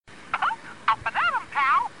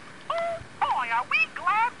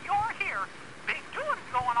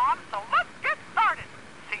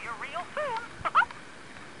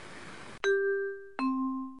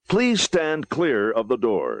Please stand clear of the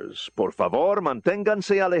doors. Por favor,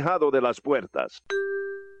 manténganse alejado de las puertas.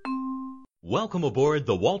 Welcome aboard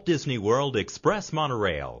the Walt Disney World Express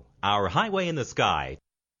Monorail, our highway in the sky.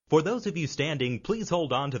 For those of you standing, please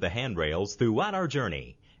hold on to the handrails throughout our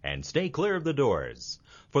journey and stay clear of the doors.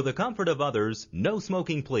 For the comfort of others, no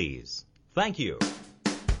smoking, please. Thank you.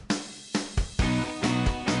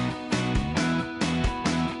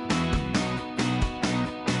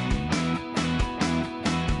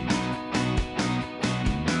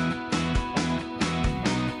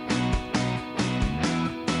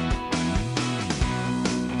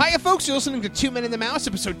 Hiya, folks. You're listening to Two Men in the Mouse,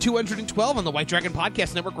 episode 212 on the White Dragon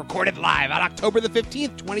Podcast Network, recorded live on October the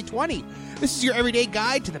 15th, 2020. This is your everyday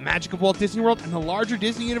guide to the magic of Walt Disney World and the larger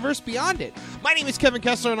Disney universe beyond it. My name is Kevin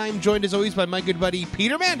Kessler, and I am joined, as always, by my good buddy,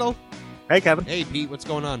 Peter Mandel. Hey, Kevin. Hey, Pete. What's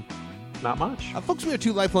going on? Not much. Folks, we are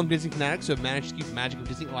two lifelong Disney fanatics who have managed to keep the magic of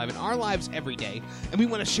Disney alive in our lives every day, and we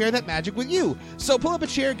want to share that magic with you. So pull up a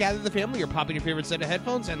chair, gather the family, or pop in your favorite set of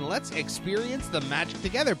headphones, and let's experience the magic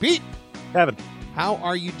together. Pete! Kevin. How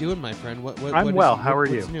are you doing, my friend? I'm well. How are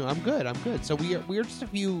you? What's new? I'm good. So we're just a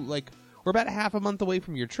few, we're about a half a month away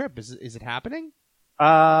from your trip. Is it happening?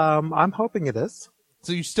 I'm hoping it is.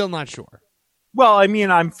 So you're still not sure? Well, I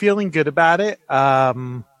mean, I'm feeling good about it. I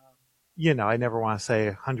never want to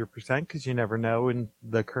say 100% because you never know in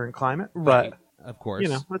the current climate. Right. But, of course.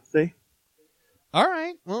 Let's see. All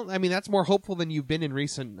right. Well, I mean, that's more hopeful than you've been in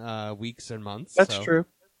recent weeks and months. That's true.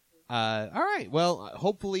 All right. Well,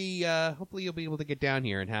 hopefully you'll be able to get down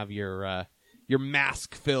here and have your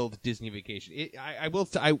mask-filled Disney vacation.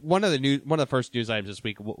 One of the first news items this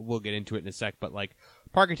week. We'll get into it in a sec, but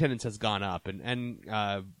park attendance has gone up, and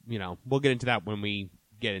we'll get into that when we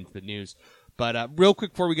get into the news. But real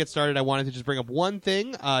quick before we get started, I wanted to just bring up one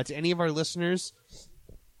thing to any of our listeners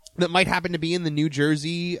that might happen to be in the New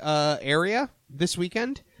Jersey area this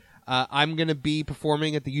weekend. I'm going to be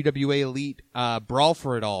performing at the UWA Elite Brawl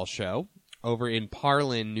for It All show over in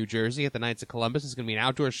Parlin, New Jersey at the Knights of Columbus. It's going to be an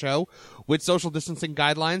outdoor show with social distancing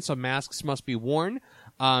guidelines, so masks must be worn.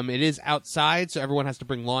 It is outside, so everyone has to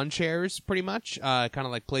bring lawn chairs pretty much, kind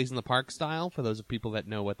of like Plays in the Park style, for those of people that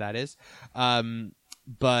know what that is.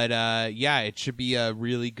 But it should be a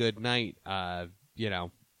really good night. I'm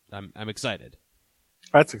excited.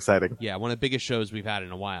 That's exciting. Yeah, one of the biggest shows we've had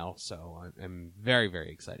in a while, so I'm very,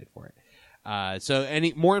 very excited for it. So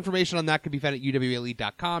any more information on that can be found at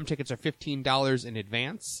uwelite.com. Tickets are $15 in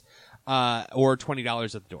advance, or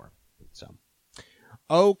 $20 at the door. So,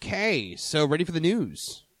 okay, so ready for the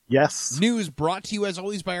news? Yes. News brought to you, as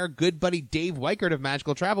always, by our good buddy Dave Weichert of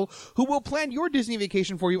Magical Travel, who will plan your Disney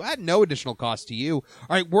vacation for you at no additional cost to you.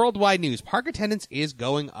 All right, worldwide news. Park attendance is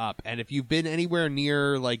going up, and if you've been anywhere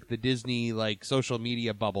near, the Disney, social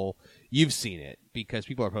media bubble, you've seen it, because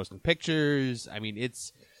people are posting pictures. I mean,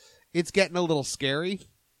 it's getting a little scary.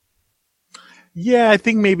 Yeah, I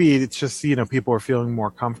think maybe it's just, people are feeling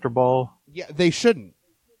more comfortable. Yeah, they shouldn't.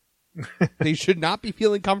 They should not be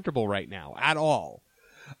feeling comfortable right now, at all.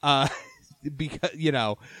 Because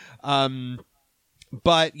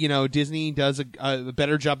but Disney does a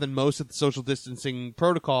better job than most of the social distancing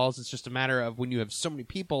protocols. It's just a matter of when you have so many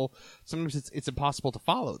people, sometimes it's impossible to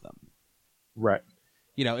follow them. Right.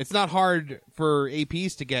 It's not hard for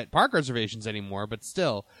APs to get park reservations anymore, but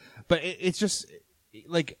still, it's just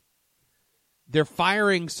they're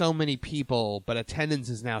firing so many people, but attendance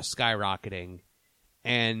is now skyrocketing,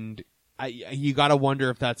 and you got to wonder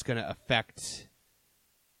if that's going to affect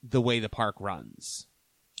the way the park runs.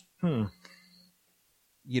 All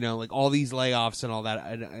these layoffs and all that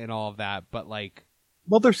and all of that, but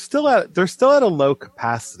well, they're still at a low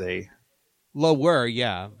capacity. Lower,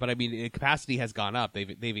 yeah, but I mean, capacity has gone up.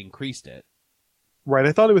 They've increased it. Right,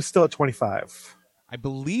 I thought it was still at 25. I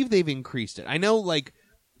believe they've increased it. I know,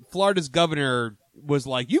 Florida's governor was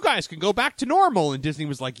like, "You guys can go back to normal," and Disney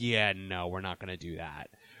was like, "Yeah, no, we're not going to do that."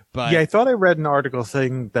 But yeah, I thought I read an article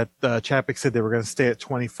saying that Chapek said they were going to stay at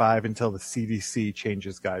 25 until the CDC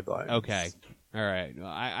changes guidelines. Okay. All right.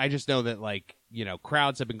 I just know that,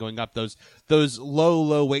 crowds have been going up. Those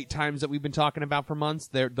low wait times that we've been talking about for months,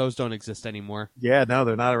 those don't exist anymore. Yeah, no,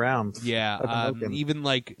 they're not around. Yeah. Even,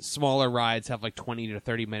 smaller rides have, 20 to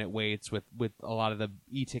 30-minute waits, with a lot of the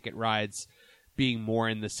e-ticket rides being more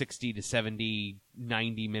in the 60 to 70,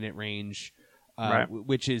 90-minute range. Right.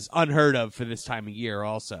 Which is unheard of for this time of year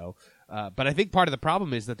also. But I think part of the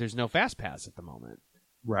problem is that there's no Fast Pass at the moment.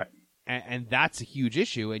 Right. And that's a huge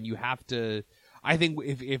issue, and you have to... I think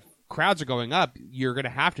if crowds are going up, you're going to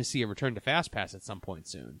have to see a return to Fast Pass at some point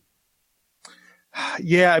soon.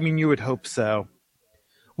 Yeah, I mean, you would hope so.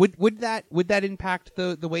 Would that impact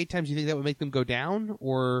the wait times? Do you think that would make them go down?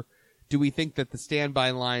 Or do we think that the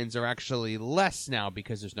standby lines are actually less now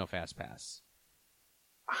because there's no Fast Pass?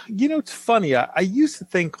 You know, it's funny. I used to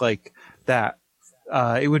think like that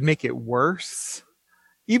it would make it worse.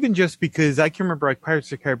 Even just because I can remember like Pirates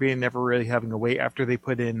of the Caribbean never really having a wait after they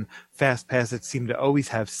put in Fast Pass. It seemed to always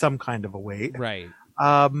have some kind of a wait. Right.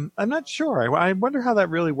 I'm not sure. I wonder how that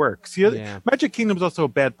really works. Yeah. Magic Kingdom's also a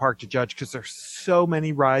bad park to judge because there's so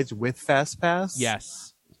many rides with Fast Pass.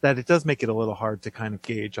 Yes. That it does make it a little hard to kind of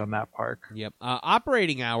gauge on that park. Yep.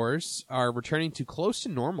 Operating hours are returning to close to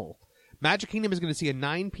normal. Magic Kingdom is going to see a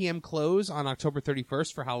 9 p.m. close on October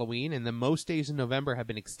 31st for Halloween, and then most days in November have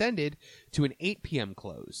been extended to an 8 p.m.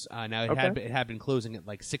 close. Now, it had been closing at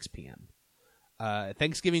like 6 p.m.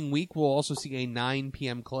 Thanksgiving week will also see a 9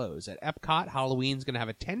 p.m. close. At Epcot, Halloween's going to have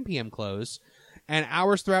a 10 p.m. close, and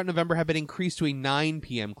hours throughout November have been increased to a 9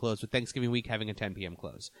 p.m. close, with Thanksgiving week having a 10 p.m.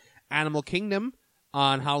 close. Animal Kingdom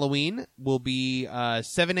on Halloween will be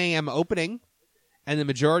 7 a.m. opening, and the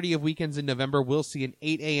majority of weekends in November will see an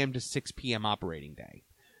 8 a.m. to 6 p.m. operating day.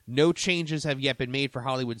 No changes have yet been made for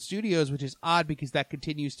Hollywood Studios, which is odd because that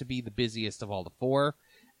continues to be the busiest of all the four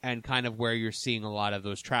and kind of where you're seeing a lot of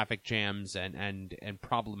those traffic jams and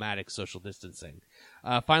problematic social distancing.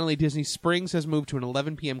 Finally, Disney Springs has moved to an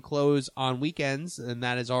 11 p.m. close on weekends, and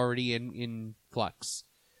that is already in flux.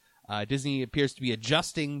 Disney appears to be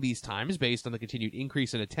adjusting these times based on the continued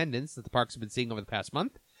increase in attendance that the parks have been seeing over the past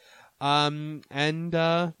month.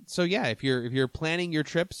 So yeah, if you're planning your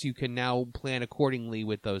trips, you can now plan accordingly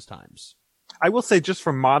with those times. I will say, just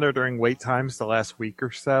from monitoring wait times the last week or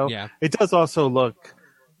so, Yeah. It does also look,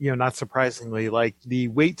 not surprisingly, like the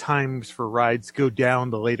wait times for rides go down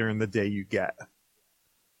the later in the day you get.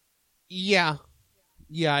 Yeah,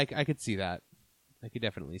 I could see that. I could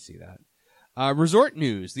definitely see that. Resort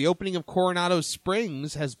news: the opening of Coronado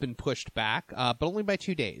Springs has been pushed back, but only by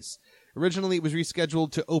 2 days. Originally, it was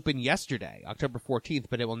rescheduled to open yesterday, October 14th,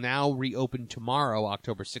 but it will now reopen tomorrow,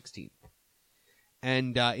 October 16th.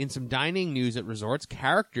 And in some dining news at resorts,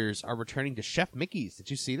 characters are returning to Chef Mickey's.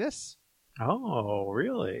 Did you see this? Oh,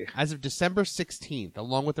 really? As of December 16th,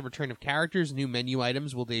 along with the return of characters, new menu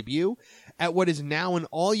items will debut at what is now an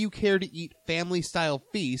all-you-care-to-eat family-style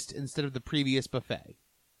feast instead of the previous buffet.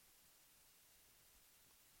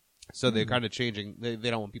 So they're kind of changing. They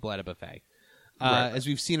don't want people at a buffet. Right. As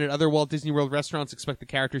we've seen at other Walt Disney World restaurants, expect the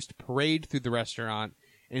characters to parade through the restaurant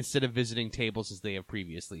instead of visiting tables as they have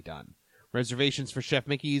previously done. Reservations for Chef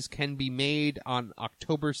Mickey's can be made on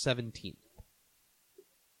October 17th.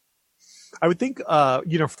 I would think,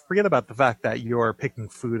 forget about the fact that you're picking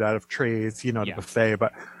food out of trays, at a buffet,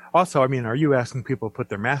 but also, are you asking people to put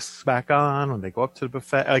their masks back on when they go up to the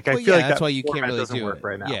buffet? I feel like that's why you can't really doesn't do work it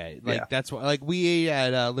right now. Yeah, that's why. Like, we ate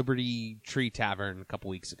at Liberty Tree Tavern a couple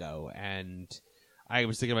weeks ago, and I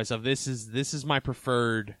was thinking to myself, this is my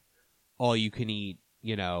preferred all-you-can-eat,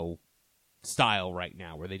 style right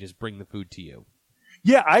now, where they just bring the food to you.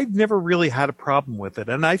 Yeah, I've never really had a problem with it,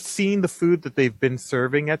 and I've seen the food that they've been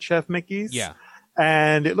serving at Chef Mickey's. Yeah,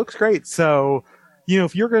 and it looks great. So,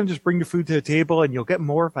 if you're going to just bring the food to the table and you'll get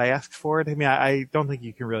more if I ask for it, I don't think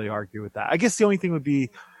you can really argue with that. I guess the only thing would be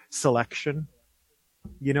selection.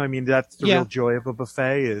 That's the real joy of a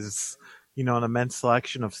buffet is, an immense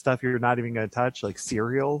selection of stuff you're not even going to touch, like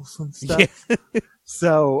cereals and stuff. Yeah.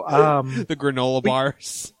 So, the granola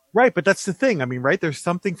bars. Right, but that's the thing. Right? There's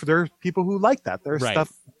something there are people who like that. There's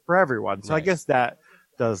stuff for everyone. So I guess that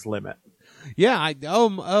does limit. Yeah,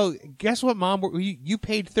 guess what, Mom? You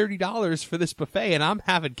paid $30 for this buffet, and I'm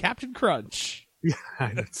having Captain Crunch. Yeah,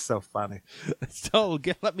 it's so funny. So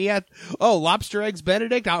let me add. Oh, lobster eggs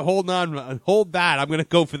Benedict. Hold that. I'm going to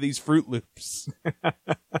go for these Fruit Loops.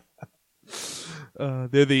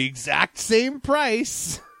 They're the exact same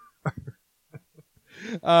price.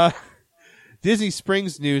 Disney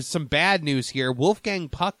Springs news. Some bad news here. Wolfgang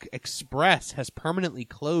Puck Express has permanently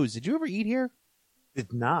closed. Did you ever eat here?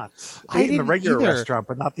 Did not. I ate in the regular either. restaurant,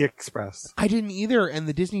 but not the Express. I didn't either. And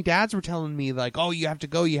the Disney dads were telling me, like, oh, you have to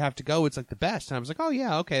go. It's like the best. And I was like, oh,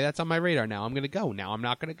 yeah, okay, that's on my radar now. I'm going to go. Now I'm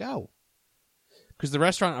not going to go. Because the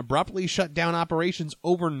restaurant abruptly shut down operations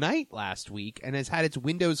overnight last week and has had its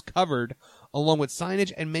windows covered along with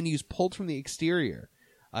signage and menus pulled from the exterior.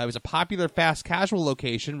 It was a popular fast casual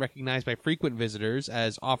location recognized by frequent visitors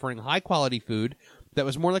as offering high-quality food that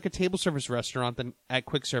was more like a table service restaurant than at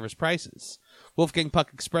quick service prices. Wolfgang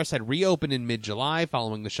Puck Express had reopened in mid-July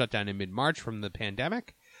following the shutdown in mid-March from the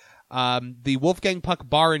pandemic. The Wolfgang Puck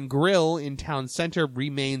Bar and Grill in Town Center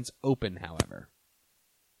remains open, however.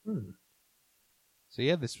 So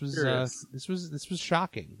yeah, this was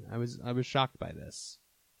shocking. I was shocked by this.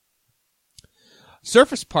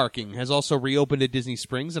 Surface parking has also reopened at Disney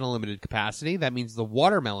Springs in a limited capacity. That means the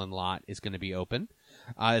Watermelon lot is going to be open.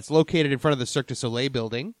 It's located in front of the Cirque du Soleil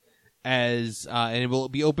building, and it will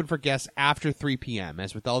be open for guests after 3 p.m.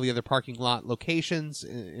 As with all the other parking lot locations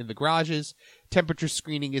in the garages, temperature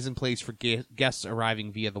screening is in place for guests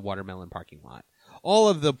arriving via the Watermelon parking lot. All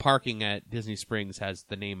of the parking at Disney Springs has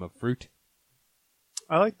the name of fruit.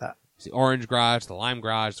 I like that. It's the orange garage, the lime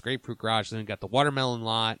garage, the grapefruit garage. Then you got the watermelon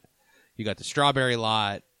lot. You got the strawberry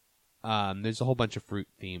lot. There's a whole bunch of fruit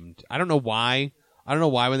themed. I don't know why.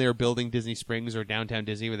 When they were building Disney Springs or Downtown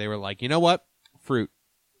Disney, where they were like, you know what, fruit.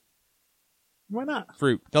 Why not?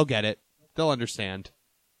 Fruit. They'll get it. They'll understand.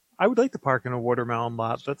 I would like to park in a watermelon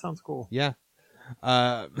lot. That sounds cool. Yeah.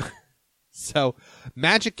 So,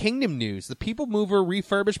 Magic Kingdom news. The People Mover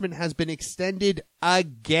refurbishment has been extended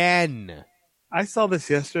again. I saw this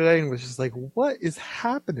yesterday and was just like, what is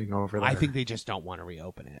happening over there? I think they just don't want to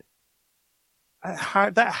reopen it.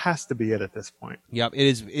 That has to be it at this point. Yep.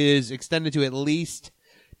 It is extended to at least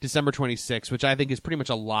December 26th, which I think is pretty much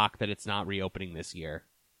a lock that it's not reopening this year.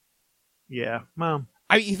 Yeah. Well,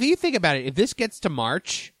 if you think about it, if this gets to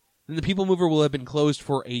March, then the People Mover will have been closed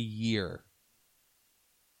for a year.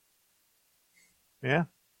 Yeah.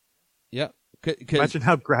 Yep. Imagine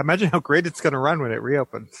how great it's going to run when it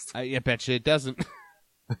reopens. I bet you it doesn't.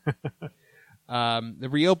 The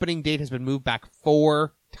reopening date has been moved back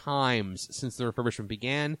 4 times since the refurbishment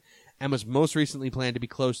began and was most recently planned to be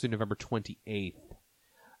closed through November 28th.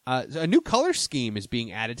 A new color scheme is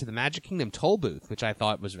being added to the Magic Kingdom toll booth, which I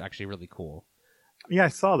thought was actually really cool. Yeah, I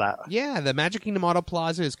saw that. Yeah, the Magic Kingdom Auto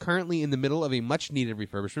Plaza is currently in the middle of a much-needed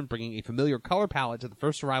refurbishment, bringing a familiar color palette to the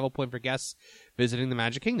first arrival point for guests visiting the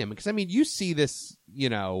Magic Kingdom. Because, I mean, you see this,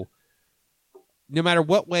 no matter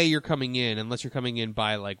what way you're coming in, unless you're coming in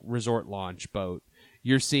by, like, resort launch boat,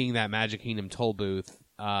 you're seeing that Magic Kingdom toll booth,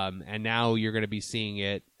 and now you're going to be seeing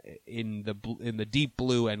it in the deep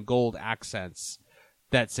blue and gold accents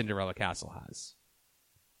that Cinderella Castle has.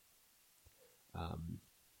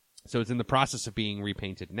 So it's in the process of being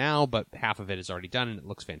repainted now, but half of it is already done, and it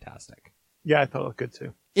looks fantastic. Yeah, I thought it looked good,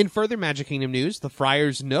 too. In further Magic Kingdom news, the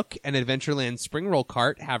Friars Nook and Adventureland Spring Roll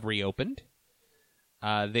Cart have reopened.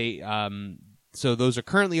 So those are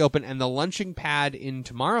currently open, and the lunching pad in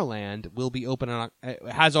Tomorrowland will be open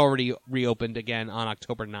has already reopened again on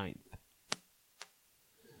October 9th.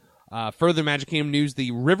 Further Magic Kingdom news,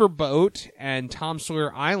 the Riverboat and Tom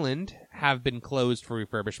Sawyer Island have been closed for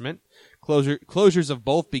refurbishment. Closures of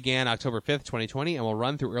both began October 5th, 2020, and will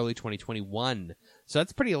run through early 2021. So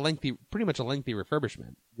that's pretty much a lengthy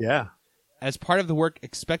refurbishment. Yeah. As part of the work,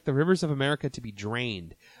 expect the rivers of America to be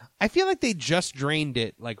drained. I feel like they just drained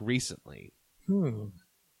it, like, recently. I don't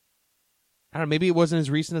know, maybe it wasn't as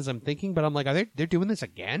recent as I'm thinking, but I'm like, they're doing this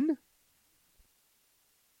again?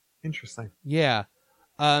 Interesting. Yeah.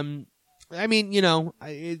 I mean,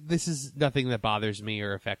 this is nothing that bothers me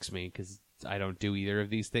or affects me because I don't do either of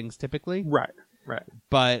these things typically. Right.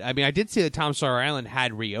 But, I mean, I did see that Tom Sawyer Island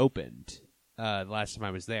had reopened the last time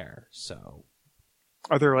I was there, so.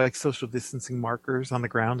 Are there, like, social distancing markers on the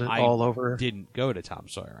ground all over? I didn't go to Tom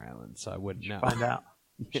Sawyer Island, so I wouldn't know. Find out.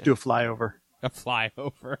 You should do a flyover. A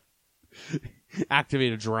flyover.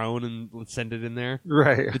 Activate a drone and send it in there.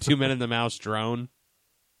 Right. The 2 Men and the Mouse drone.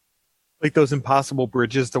 Like those impossible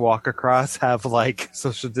bridges to walk across have, like,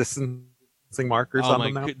 social distancing markers on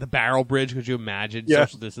them now. The Barrel Bridge, could you imagine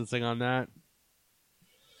social distancing on that?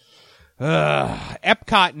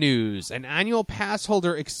 Epcot news. An annual pass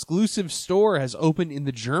holder exclusive store has opened in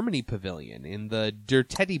the Germany Pavilion in the Der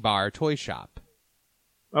Teddy Bar toy shop.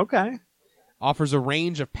 Okay. Offers a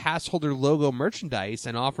range of pass holder logo merchandise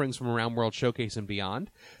and offerings from around World Showcase and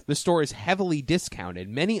beyond. The store is heavily discounted.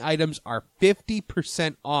 Many items are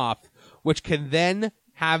 50% off, which can then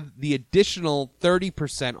have the additional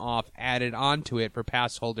 30% off added onto it for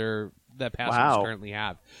pass holder that pass holders currently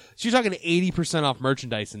have. So you're talking 80% off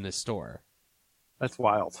merchandise in this store. That's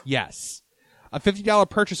wild. Yes. A $50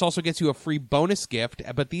 purchase also gets you a free bonus gift,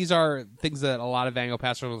 but these are things that a lot of Annual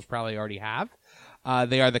Pass holders probably already have.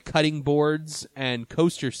 They are the cutting boards and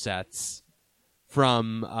coaster sets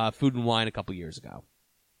from Food and Wine a couple years ago,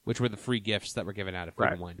 which were the free gifts that were given out at Food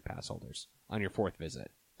and Wine to pass holders on your 4th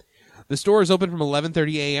visit. The store is open from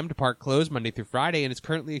 11:30 a.m. to park closed Monday through Friday, and is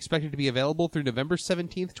currently expected to be available through November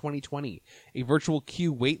 17th, 2020. A virtual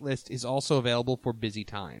queue waitlist is also available for busy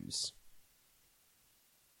times.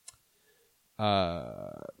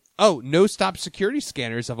 No-stop security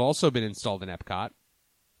scanners have also been installed in Epcot.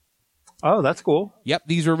 Oh, that's cool. Yep,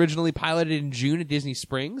 these were originally piloted in June at Disney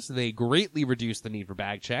Springs. They greatly reduce the need for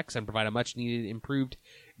bag checks and provide a much-needed improved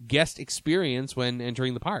guest experience when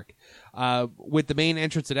entering the park. With the main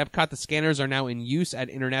entrance at Epcot, the scanners are now in use at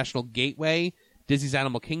International Gateway, Disney's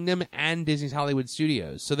Animal Kingdom, and Disney's Hollywood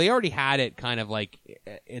Studios. So they already had it kind of like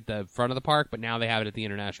at the front of the park, but now they have it at the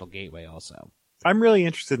International Gateway also. I'm really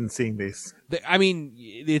interested in seeing these. I mean,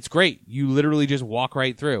 it's great. You literally just walk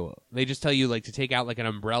right through. They just tell you like to take out like an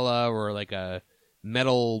umbrella or like a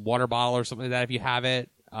metal water bottle or something like that if you have it.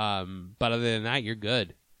 But other than that, you're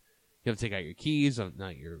good. You have to take out your keys,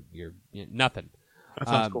 not your nothing. That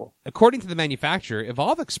sounds cool. According to the manufacturer,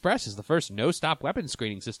 Evolve Express is the first no-stop weapon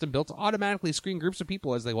screening system built to automatically screen groups of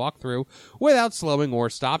people as they walk through without slowing or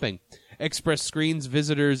stopping. Express screens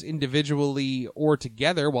visitors individually or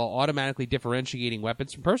together while automatically differentiating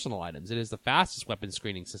weapons from personal items. It is the fastest weapon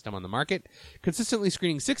screening system on the market, consistently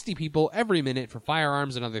screening 60 people every minute for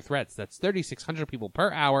firearms and other threats. That's 3,600 people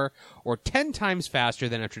per hour, or 10 times faster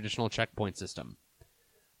than a traditional checkpoint system.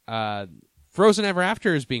 Frozen Ever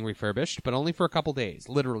After is being refurbished, but only for a couple days.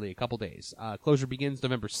 Literally a couple days. Closure begins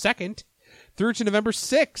November 2nd through to November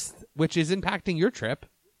 6th, which is impacting your trip.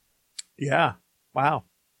 Yeah. Wow.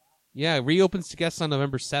 Yeah, it reopens to guests on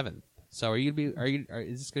November 7th. So is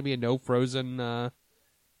this going to be a no Frozen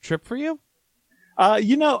trip for you?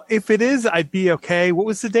 If it is, I'd be okay. What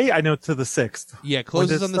was the date? I know to the 6th. Yeah, it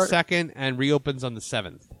closes on the 2nd and reopens on the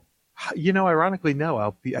 7th. Ironically,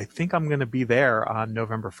 no. I think I'm going to be there on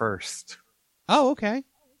November 1st. Oh, okay.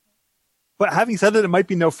 But having said that, it might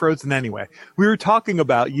be no Frozen anyway. We were talking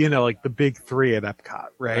about, like the big three at Epcot,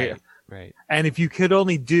 right? Right. And if you could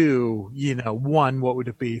only do, one, what would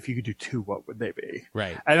it be? If you could do two, what would they be?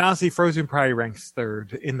 Right. And honestly, Frozen probably ranks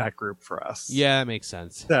third in that group for us. Yeah, that makes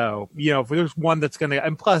sense. So, if there's one that's going to,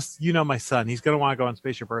 and plus, my son, he's going to want to go on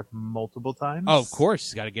Spaceship Earth multiple times. Oh, of course.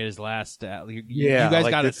 He's got to get his last, you guys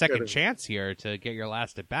got a second chance here to get your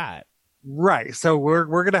last at bat. Right. So we're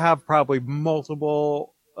going to have probably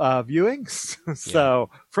multiple viewings.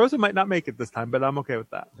 So Frozen might not make it this time, but I'm okay with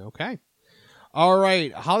that. Okay. All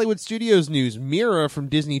right. Hollywood Studios news. Mira from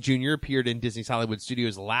Disney Junior appeared in Disney's Hollywood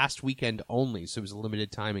Studios last weekend only, so it was a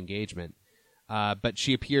limited time engagement. But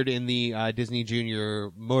she appeared in the Disney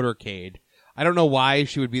Junior motorcade. I don't know why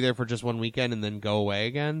she would be there for just one weekend and then go away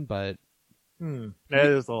again, but... That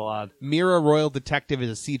is a lot. Mira Royal Detective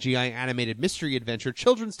is a CGI animated mystery adventure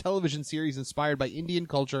children's television series inspired by Indian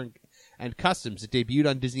culture and customs. It debuted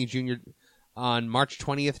on Disney Junior on March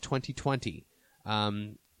 20th, 2020.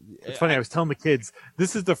 It's funny. I was telling the kids,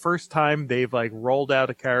 this is the first time they've rolled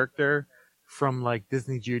out a character from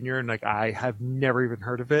Disney Junior, and I have never even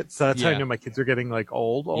heard of it. So that's how I know my kids are getting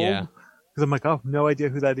old. Yeah. Because I'm oh, no idea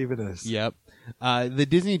who that even is. Yep. The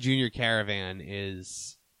Disney Junior Caravan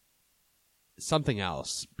is something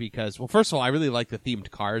else because, well, first of all, I really like the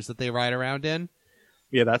themed cars that they ride around in.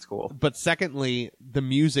 Yeah, that's cool. But secondly, the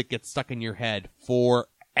music gets stuck in your head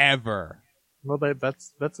forever. Well,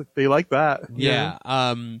 that's they like that. Yeah.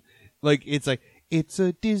 It's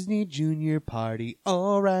a Disney Junior party,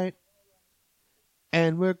 all right,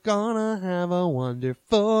 and we're gonna have a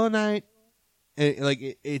wonderful night. And,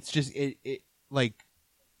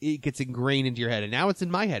 it gets ingrained into your head, and now it's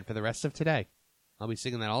in my head for the rest of today. I'll be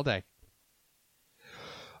singing that all day.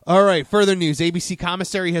 All right, further news. ABC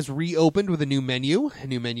Commissary has reopened with a new menu. A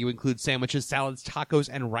new menu includes sandwiches, salads, tacos,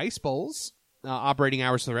 and rice bowls. Operating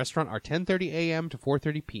hours for the restaurant are 10:30 a.m. to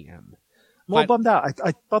 4:30 p.m. I'm a little bummed out.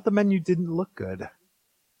 I thought the menu didn't look good.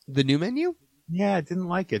 The new menu? Yeah, I didn't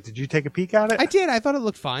like it. Did you take a peek at it? I did. I thought it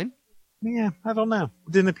looked fine. Yeah, I don't know.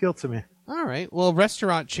 It didn't appeal to me. All right. Well,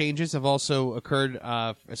 restaurant changes have also occurred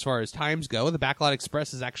as far as times go. The Backlot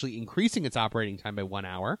Express is actually increasing its operating time by 1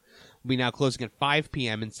 hour. Will be now closing at 5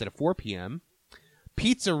 p.m. instead of 4 p.m.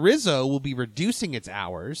 Pizza Rizzo will be reducing its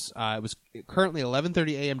hours. It was currently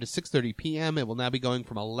 11:30 a.m. to 6:30 p.m. It will now be going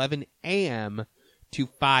from 11 a.m. to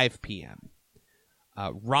 5 p.m.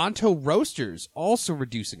 Ronto Roasters also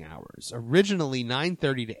reducing hours. Originally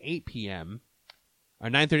 9:30 to 8 p.m. or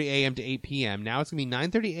 9:30 a.m. to 8 p.m. Now it's going to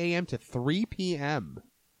be 9:30 a.m. to 3 p.m.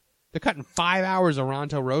 They're cutting 5 hours of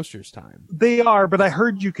Ronto Roasters time. They are, but I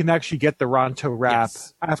heard you can actually get the Ronto wrap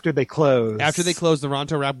after they close. After they close, the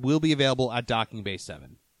Ronto wrap will be available at Docking Bay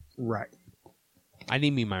 7. Right. I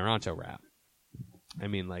need me my Ronto wrap. I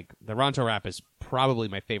mean, the Ronto wrap is probably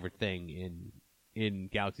my favorite thing in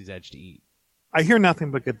Galaxy's Edge to eat. I hear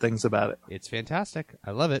nothing but good things about it. It's fantastic.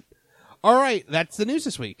 I love it. All right, that's the news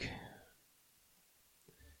this week.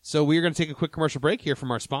 So we're going to take a quick commercial break here from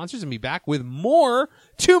our sponsors and be back with more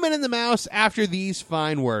 2 Men and the Mouse after these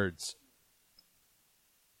fine words.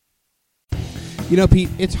 You know, Pete,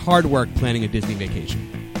 it's hard work planning a Disney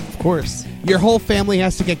vacation. Of course. Your whole family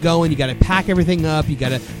has to get going. You got to pack everything up. You got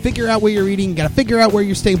to figure out where you're eating. You got to figure out where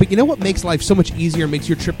you're staying. But you know what makes life so much easier, makes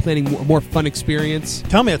your trip planning a more fun experience?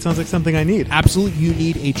 Tell me, it sounds like something I need. Absolutely, you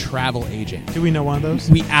need a travel agent. Do we know one of those?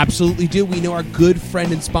 We absolutely do. We know our good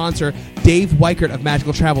friend and sponsor, Dave Weichert of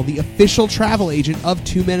Magical Travel, the official travel agent of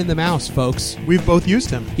Two Men and the Mouse, folks. We've both used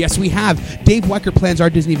him. Yes, we have. Dave Weichert plans our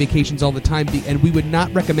Disney vacations all the time, and we would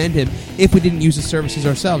not recommend him if we didn't use his services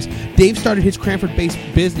ourselves. Dave started his Cranford-based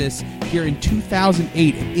business here in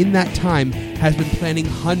 2008, and in that time has been planning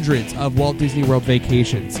hundreds of Walt Disney World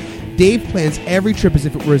vacations. Dave plans every trip as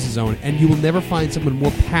if it was his own, and you will never find someone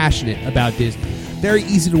more passionate about Disney. Very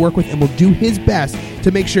easy to work with, and will do his best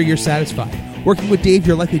to make sure you're satisfied. Working with Dave,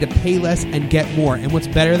 you're likely to pay less and get more. And what's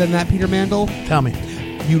better than that, Peter Mandel? Tell me.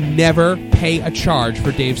 You never pay a charge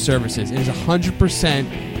for Dave's services. It is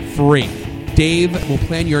 100% free. Dave will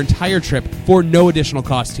plan your entire trip for no additional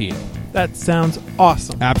cost to you. That sounds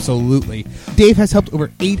awesome. Absolutely. Dave has helped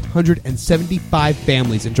over 875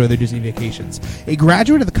 families enjoy their Disney vacations. A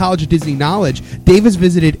graduate of the College of Disney Knowledge, Dave has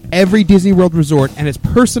visited every Disney World resort and has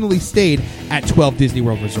personally stayed at 12 Disney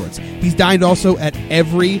World resorts. He's dined also at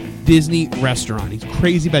every Disney restaurant. He's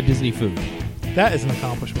crazy about Disney food. That is an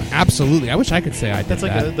accomplishment. Absolutely. I wish I could say I did That's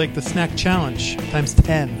like that. like the snack challenge times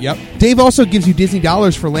 10. Yep. Dave also gives you Disney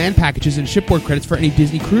dollars for land packages and shipboard credits for any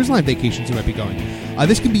Disney Cruise Line vacations you might be going.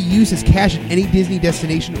 This can be used as cash at any Disney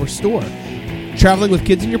destination or store. Traveling with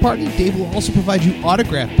kids in your party, Dave will also provide you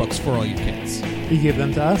autograph books for all your kids. He gave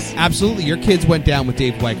them to us? Absolutely. Your kids went down with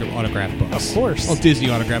Dave Weichert autograph books. Of course. Well, Disney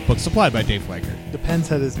autograph books supplied by Dave Weichert. Depends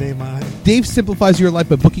had his name on it. Dave simplifies your life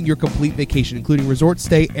by booking your complete vacation, including resort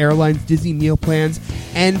stay, airlines, Disney meal plans,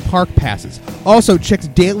 and park passes. Also, checks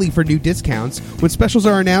daily for new discounts. When specials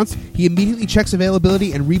are announced, he immediately checks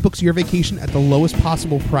availability and rebooks your vacation at the lowest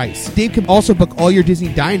possible price. Dave can also book all your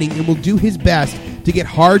Disney dining and will do his best to get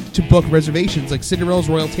hard-to-book reservations like Cinderella's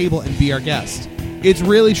Royal Table and Be Our Guest. It's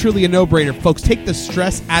really, truly a no-brainer, folks. Take the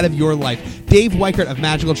stress out of your life. Dave Weichert of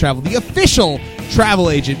Magical Travel, the official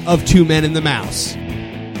travel agent of Two Men and the Mouse.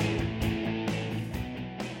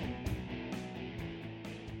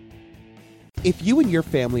 If you and your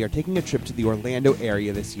family are taking a trip to the Orlando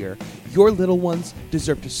area this year, your little ones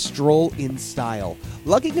deserve to stroll in style.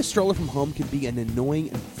 Lugging a stroller from home can be an annoying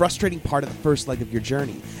and frustrating part of the first leg of your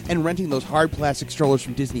journey, and renting those hard plastic strollers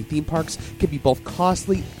from Disney theme parks can be both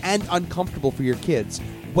costly and uncomfortable for your kids.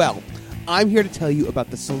 Well, I'm here to tell you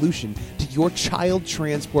about the solution to your child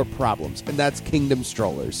transport problems, and that's Kingdom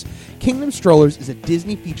Strollers. Kingdom Strollers is a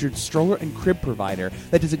Disney-featured stroller and crib provider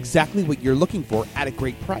that does exactly what you're looking for at a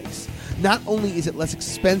great price. Not only is it less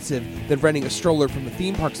expensive than renting a stroller from the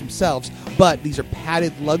theme parks themselves, but these are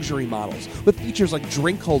padded luxury models with features like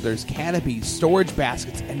drink holders, canopies, storage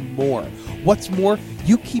baskets, and more. What's more,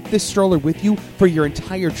 you keep this stroller with you for your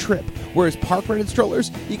entire trip, whereas park-rented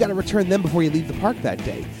strollers, you got to return them before you leave the park that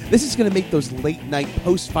day. This is going to make those late-night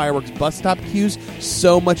post-fireworks bus stop queues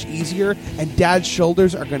so much easier, and Dad's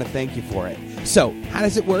shoulders are going to thank you for it. So, how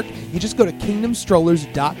does it work? You just go to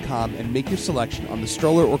kingdomstrollers.com and make your selection on the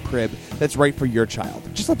stroller or crib that's right for your child.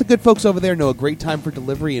 Just let the good folks over there know a great time for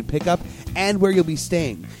delivery and pickup and where you'll be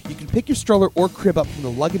staying. You can pick your stroller or crib up from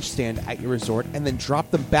the luggage stand at your resort and then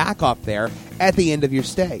drop them back off there at the end of your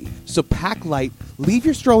stay. So pack light, leave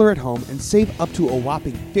your stroller at home, and save up to a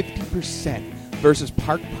whopping 50% versus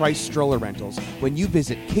park price stroller rentals when you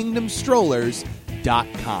visit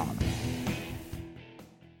kingdomstrollers.com.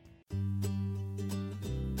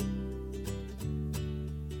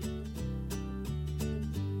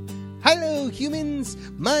 Hello, humans!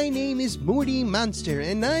 My name is Morty Monster,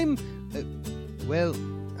 and I'm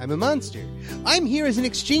a monster. I'm here as an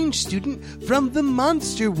exchange student from the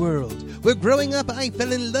Monster World, where growing up I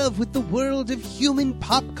fell in love with the world of human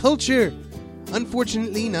pop culture.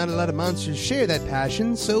 Unfortunately, not a lot of monsters share that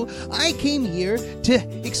passion, so I came here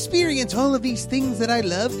to experience all of these things that I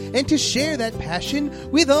love and to share that passion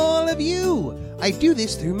with all of you. I do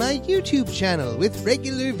this through my YouTube channel with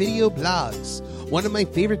regular video blogs. One of my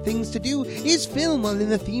favorite things to do is film while in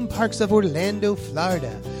the theme parks of Orlando,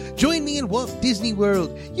 Florida. Join me in Walt Disney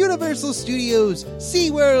World, Universal Studios,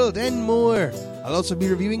 SeaWorld, and more. I'll also be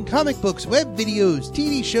reviewing comic books, web videos,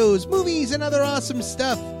 TV shows, movies, and other awesome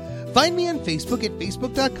stuff. Find me on Facebook at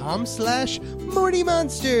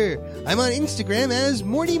facebook.com/MortyMonster. I'm on Instagram as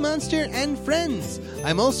Morty Monster and Friends.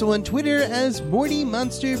 I'm also on Twitter as Morty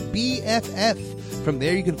Monster BFF. From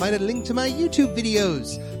there you can find a link to my YouTube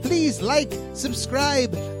videos. Please like,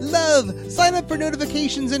 subscribe, love, sign up for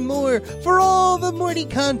notifications and more for all the Morty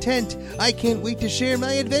content. I can't wait to share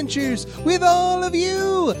my adventures with all of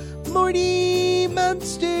you. Morty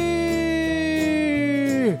Monster!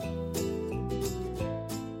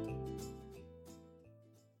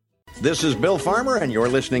 This is Bill Farmer, and you're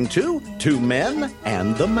listening to Two Men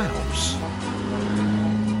and the Mouse.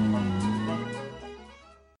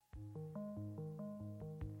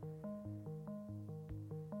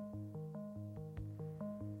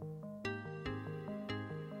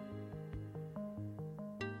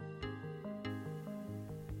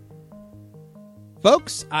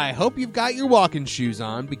 Folks, I hope you've got your walking shoes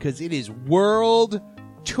on because it is World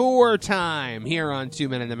Tour time here on Two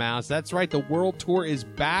Men and a Mouse. That's right, the World Tour is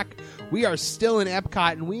back. We are still in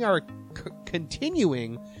Epcot, and we are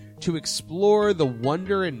continuing to explore the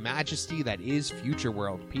wonder and majesty that is Future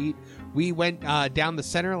World. Pete, we went down the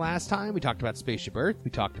center last time. We talked about Spaceship Earth.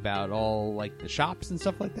 We talked about all like the shops and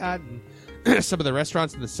stuff like that, and some of the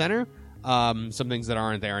restaurants in the center. Some things that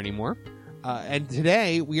aren't there anymore. And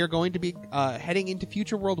today we are going to be heading into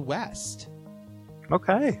Future World West.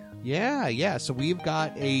 Okay. Yeah. So we've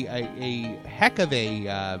got a heck of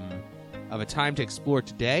a time to explore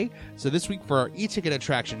today. So this week for our e-ticket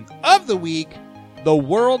attraction of the week, the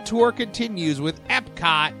World Tour continues with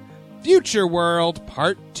Epcot Future World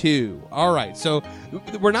Part 2. All right, so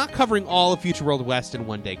we're not covering all of Future World West in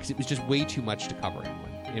one day because it was just way too much to cover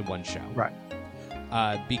in one show. Right.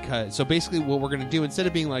 So basically what we're going to do, instead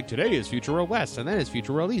of being like, today is Future World West and then is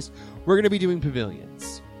Future World East, we're going to be doing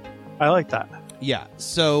pavilions. I like that. Yeah.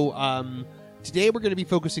 So today we're going to be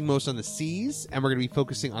focusing most on the seas, and we're going to be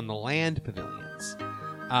focusing on the land pavilions.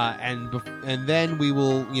 And then we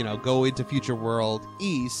will, go into Future World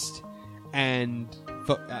East, and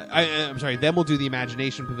then we'll do the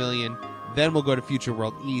Imagination Pavilion. Then we'll go to Future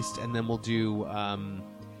World East, and then we'll do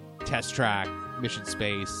Test Track, Mission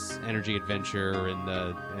Space, Energy Adventure, and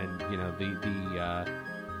the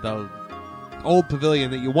old pavilion,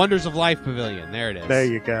 the Wonders of Life Pavilion. There it is. There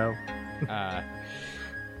you go.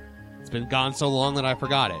 It's been gone so long that I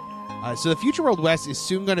forgot it. So the Future World West is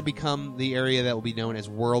soon going to become the area that will be known as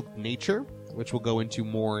World Nature, which we'll go into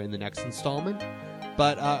more in the next installment.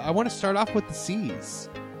 But I want to start off with the seas.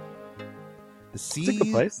 The seas, it's a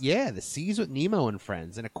good place. Yeah, the seas with Nemo and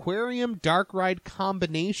Friends, an aquarium dark ride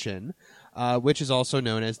combination, which is also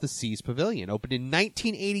known as the Seas Pavilion. Opened in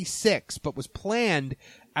 1986, but was planned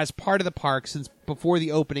as part of the park since before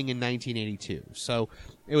the opening in 1982. So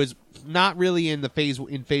it was not really in phase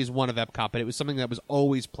one of Epcot, but it was something that was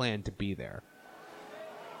always planned to be there.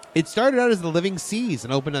 It started out as the Living Seas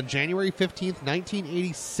and opened on January 15th,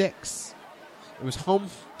 1986. It was home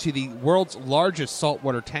to the world's largest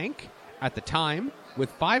saltwater tank at the time,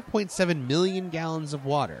 with 5.7 million gallons of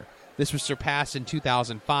water. This was surpassed in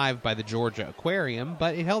 2005 by the Georgia Aquarium,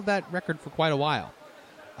 but it held that record for quite a while.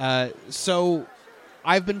 So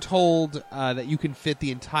I've been told that you can fit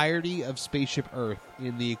the entirety of Spaceship Earth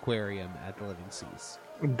in the aquarium at the Living Seas.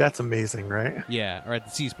 That's amazing, right? Yeah, or at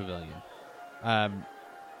the Seas Pavilion.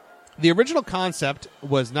 The original concept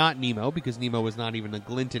was not Nemo, because Nemo was not even a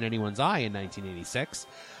glint in anyone's eye in 1986.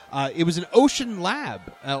 It was an ocean lab,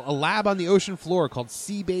 a lab on the ocean floor called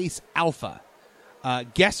Seabase Alpha.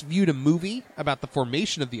 Guests viewed a movie about the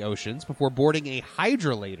formation of the oceans before boarding a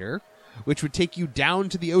hydrolator, which would take you down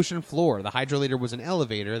to the ocean floor. The hydrolator was an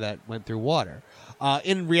elevator that went through water.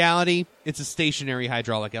 In reality, it's a stationary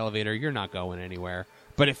hydraulic elevator. You're not going anywhere.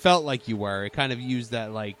 But it felt like you were. It kind of used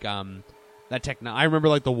that, that technology. I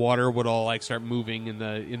remember, the water would all, start moving in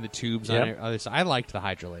the tubes. Yep. On other side. I liked the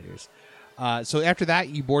hydrolators. So after that,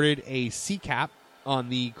 you boarded a sea cap on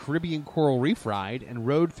the Caribbean Coral Reef ride and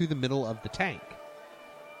rode through the middle of the tank.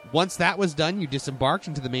 Once that was done, you disembarked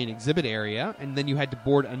into the main exhibit area, and then you had to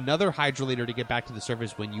board another hydrolator to get back to the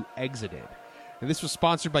surface when you exited. And this was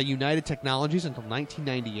sponsored by United Technologies until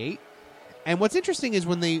 1998. And what's interesting is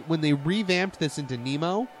when they revamped this into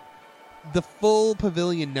Nemo, the full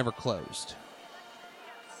pavilion never closed.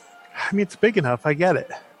 I mean, it's big enough. I get it.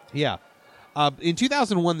 Yeah. In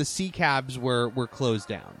 2001, the sea cabs were closed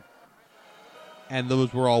down, and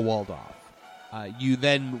those were all walled off. You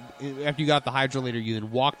then, after you got the hydrolator, you then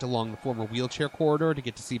walked along the former wheelchair corridor to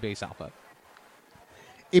get to Seabase Alpha.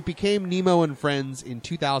 It became Nemo and Friends in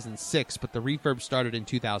 2006, but the refurb started in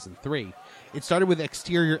 2003. It started with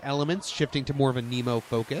exterior elements shifting to more of a Nemo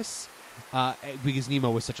focus, because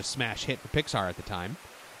Nemo was such a smash hit for Pixar at the time.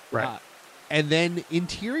 Right. And then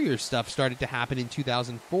interior stuff started to happen in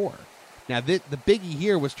 2004. Now, the biggie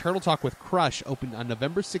here was Turtle Talk with Crush opened on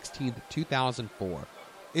November 16th, 2004.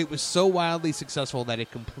 It was so wildly successful that it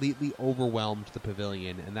completely overwhelmed the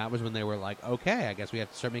pavilion, and that was when they were like, okay, I guess we have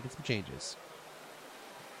to start making some changes.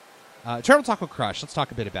 Turtle Talk with Crush, let's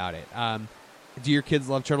talk a bit about it. Do your kids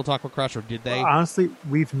love Turtle Talk with Crush, or did they? Well, honestly,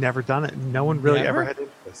 we've never done it. No one really ever had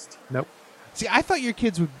interest. Nope. See, I thought your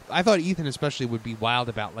kids would, I thought Ethan especially would be wild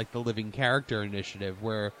about, the Living Character Initiative,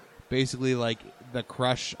 where basically like the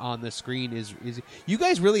crush on the screen is. You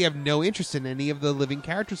guys really have no interest in any of the living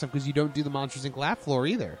character stuff because you don't do the Monsters Inc. laugh floor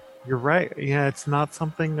either. You're right. Yeah, it's not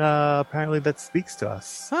something apparently that speaks to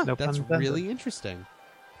us. Huh, No that's pun intended. really interesting.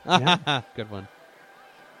 Yeah. Good one.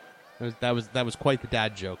 That was quite the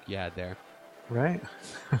dad joke you had there. Right.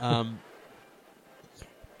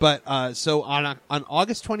 But so on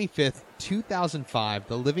August 25th, 2005,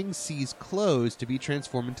 the Living Seas closed to be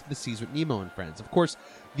transformed into the Seas with Nemo and Friends. Of course,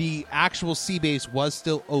 the actual sea base was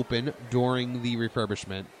still open during the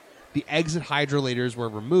refurbishment. The exit hydrolators were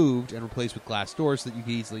removed and replaced with glass doors so that you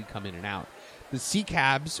could easily come in and out. The sea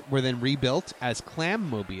cabs were then rebuilt as clam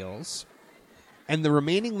mobiles, and the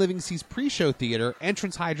remaining Living Seas pre-show theater,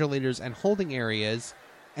 entrance hydrolators, and holding areas,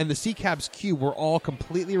 and the sea cabs queue were all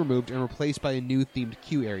completely removed and replaced by a new themed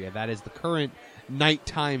queue area. That is the current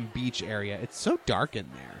nighttime beach area. It's so dark in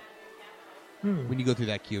there when you go through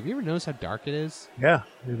that queue. Have you ever noticed how dark it is? Yeah,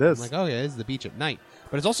 it is. I'm like, oh yeah, this is the beach at night.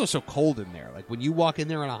 But it's also so cold in there. Like when you walk in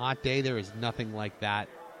there on a hot day, there is nothing like that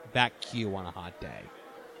queue on a hot day.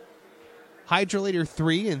 Hydrolator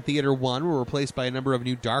 3 and Theater 1 were replaced by a number of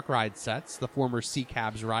new dark ride sets. The former Sea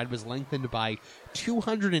Cabs ride was lengthened by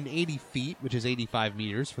 280 feet, which is 85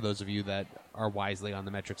 meters, for those of you that are wisely on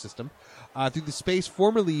the metric system, through the space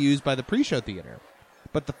formerly used by the pre-show theater.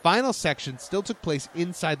 But the final section still took place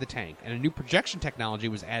inside the tank, and a new projection technology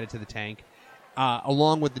was added to the tank,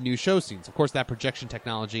 along with the new show scenes. Of course, that projection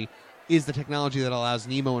technology is the technology that allows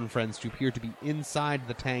Nemo and Friends to appear to be inside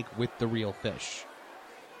the tank with the real fish.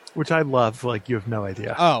 Which I love, like you have no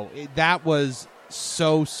idea. Oh, that was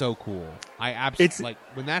so cool. I absolutely, like,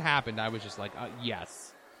 when that happened, I was just like,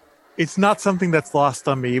 yes. It's not something that's lost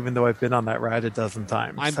on me, even though I've been on that ride a dozen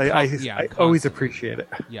times. I always appreciate it.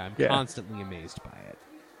 Yeah, I'm constantly amazed by it.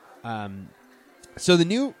 So the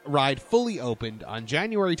new ride fully opened on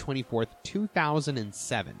January 24th,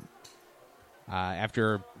 2007,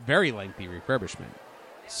 after a very lengthy refurbishment.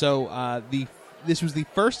 So this was the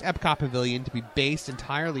first Epcot Pavilion to be based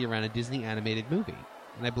entirely around a Disney animated movie,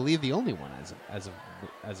 and I believe the only one as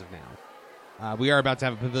of now. We are about to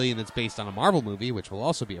have a pavilion that's based on a Marvel movie, which will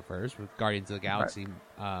also be a first with Guardians of the Galaxy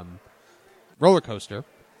roller coaster.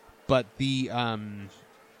 But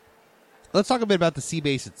let's talk a bit about the sea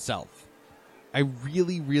base itself. I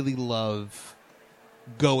really, really love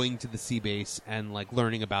going to the sea base and like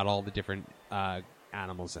learning about all the different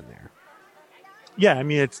animals in there. Yeah, I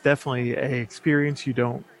mean, it's definitely an experience you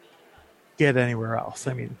don't get anywhere else.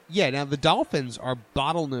 I mean, yeah. Now the dolphins are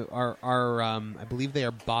I believe they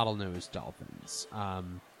are bottlenose dolphins.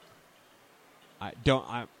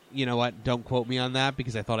 You know what? Don't quote me on that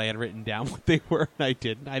because I thought I had written down what they were and I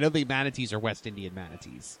didn't. I know the manatees are West Indian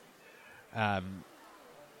manatees.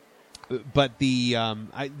 But the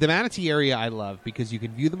manatee area I love because you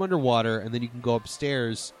can view them underwater and then you can go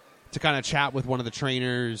upstairs to kind of chat with one of the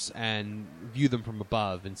trainers and view them from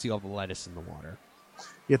above and see all the lettuce in the water.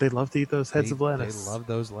 Yeah, they love to eat those heads of lettuce. They love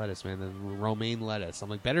those lettuce, man. The romaine lettuce. I'm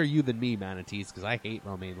like, better you than me, manatees, because I hate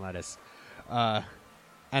romaine lettuce. And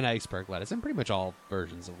iceberg lettuce, and pretty much all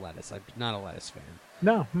versions of lettuce. I'm not a lettuce fan.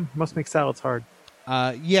 No, must make salads hard.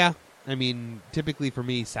 Yeah. I mean, typically for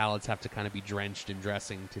me, salads have to kind of be drenched in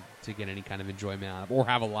dressing to get any kind of enjoyment out of, or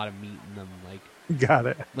have a lot of meat in them, Got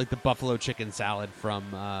it. Like the buffalo chicken salad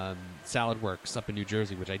from Salad Works up in New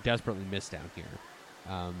Jersey, which I desperately miss down here.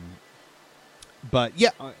 But yeah,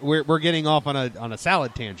 we're getting off on a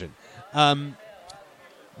salad tangent.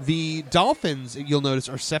 The dolphins, you'll notice,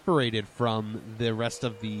 are separated from the rest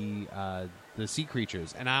of the sea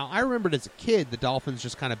creatures. And I remembered as a kid the dolphins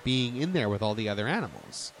just kind of being in there with all the other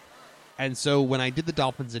animals. And so when I did the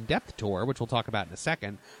Dolphins in-Depth tour, which we'll talk about in a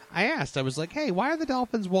second, I was like, hey, why are the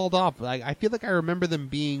dolphins walled off? I feel like I remember them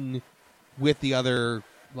being with the other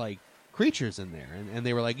creatures in there. And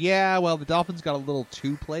they were like, yeah, well, the dolphins got a little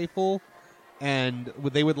too playful, and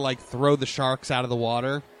they would throw the sharks out of the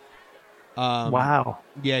water. Wow.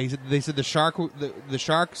 Yeah, they said the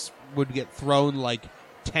sharks would get thrown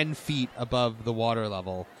 10 feet above the water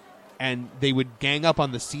level, and they would gang up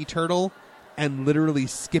on the sea turtle and literally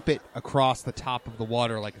skip it across the top of the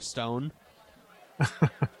water like a stone.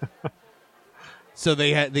 So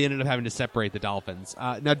they ended up having to separate the dolphins.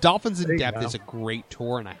 Now, Dolphins in Depth is a great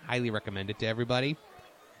tour, and I highly recommend it to everybody.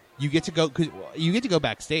 You get to go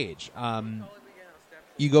backstage.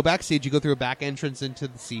 You go backstage. You go through a back entrance into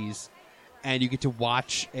the seas, and you get to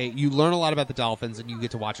watch. You learn a lot about the dolphins, and you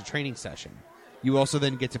get to watch a training session. You also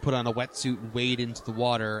then get to put on a wetsuit and wade into the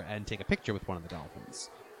water and take a picture with one of the dolphins.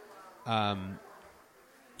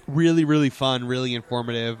 Really, really fun, really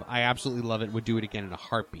informative. I absolutely love it. Would do it again in a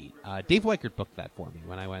heartbeat. Dave Weichert booked that for me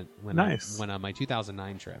when I went on my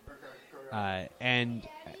 2009 trip. And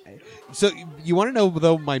So you want to know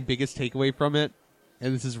though my biggest takeaway from it,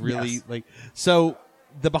 and this is really Yes. so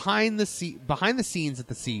the behind the scenes at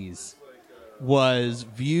the Seas was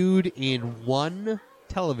viewed in one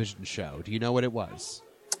television show. Do you know what it was?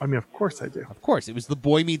 I mean, of course I do. Of course, it was the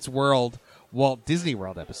Boy Meets World Walt Disney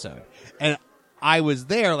World episode, and I was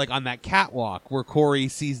there like on that catwalk where Corey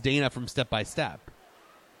sees Dana from Step by Step.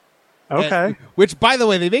 Okay. Which, by the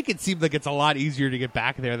way, they make it seem like it's a lot easier to get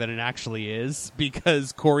back there than it actually is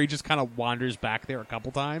because Corey just kind of wanders back there a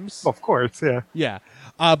couple times. Of course, yeah. Yeah.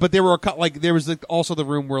 But there were there was also the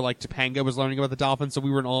room where like Topanga was learning about the dolphins, so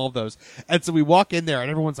we were in all of those. And so we walk in there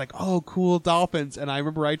and everyone's like, "Oh, cool dolphins." And I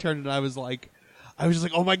remember I turned and I was just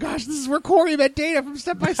like, "Oh my gosh, this is where Corey met Dana from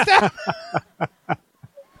Step by Step."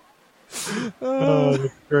 Oh,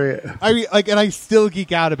 that's great. I mean, and I still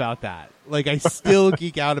geek out about that. Like, I still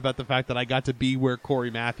geek out about the fact that I got to be where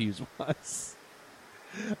Corey Matthews was.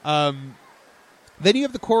 Then you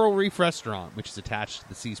have the Coral Reef Restaurant, which is attached to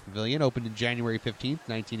the Seas Pavilion, opened in January 15th,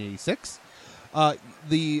 1986.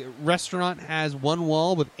 The restaurant has one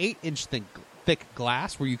wall with 8-inch thick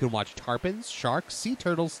glass where you can watch tarpons, sharks, sea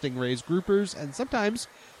turtles, stingrays, groupers, and sometimes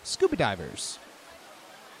scuba divers.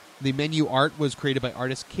 The menu art was created by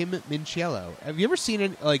artist Kim Minciello. Have you ever seen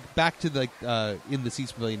it, back to in the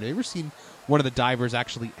Seas Pavilion, have you ever seen one of the divers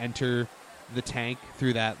actually enter the tank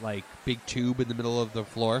through that, big tube in the middle of the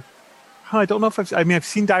floor? I don't know if I've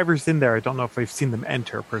seen divers in there. I don't know if I've seen them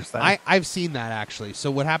enter, per se. I've seen that, actually.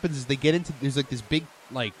 So what happens is they get into, there's this big,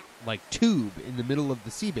 tube in the middle of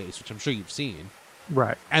the sea base, which I'm sure you've seen.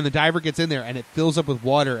 Right. And the diver gets in there, and it fills up with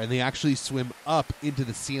water, and they actually swim up into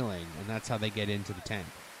the ceiling, and that's how they get into the tank.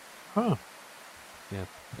 Huh. Yeah,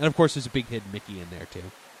 and of course, there's a big hidden Mickey in there too.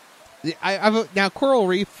 Now Coral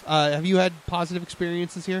Reef. Have you had positive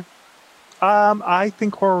experiences here? I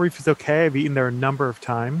think Coral Reef is okay. I've eaten there a number of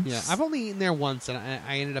times. Yeah, I've only eaten there once, and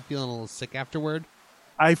I ended up feeling a little sick afterward.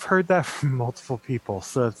 I've heard that from multiple people,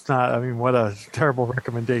 so it's not. I mean, what a terrible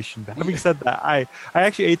recommendation. But having said that, I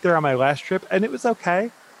actually ate there on my last trip, and it was okay.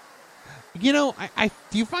 You know,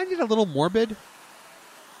 do you find it a little morbid?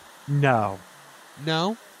 No.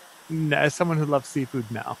 No. No, as someone who loves seafood,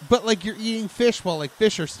 no. But you're eating fish while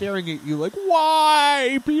fish are staring at you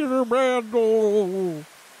why, Peter Brandle?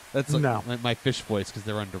 That's No. my fish voice because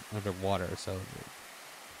they're underwater. So,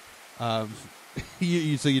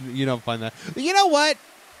 you don't find that. But you know what?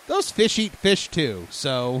 Those fish eat fish too.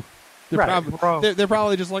 So they're Right. they're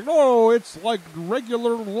probably just oh, it's like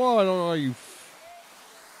regular life.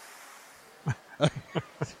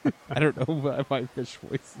 I don't know what my fish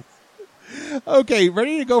voice is. Okay,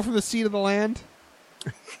 ready to go from the sea to the land?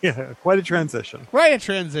 Yeah, quite a transition. Right, a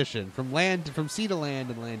transition from sea to land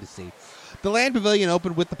and land to sea. The Land Pavilion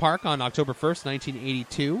opened with the park on October 1st,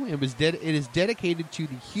 1982. It is dedicated to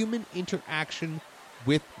the human interaction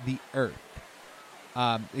with the Earth.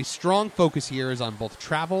 A strong focus here is on both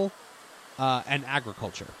travel and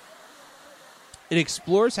agriculture. It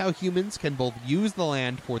explores how humans can both use the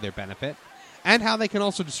land for their benefit and how they can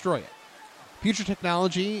also destroy it. Future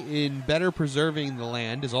technology in better preserving the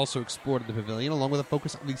land is also explored at the pavilion, along with a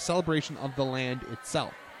focus on the celebration of the land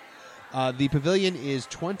itself. The pavilion is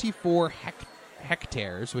 24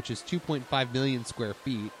 hectares, which is 2.5 million square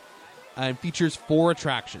feet, and features 4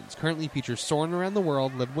 attractions. Currently features Soaring Around the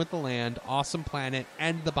World, Living with the Land, Awesome Planet,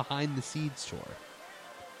 and the Behind the Seeds tour.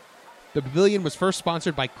 The pavilion was first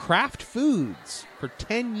sponsored by Kraft Foods for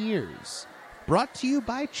 10 years. Brought to you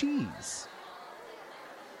by Cheese.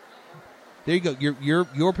 There you go.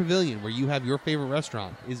 Your pavilion, where you have your favorite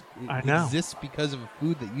restaurant, exists because of a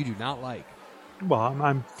food that you do not like. Well,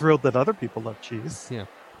 I'm thrilled that other people love cheese. Yeah.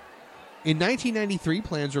 In 1993,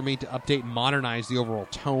 plans were made to update and modernize the overall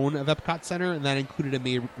tone of Epcot Center, and that included a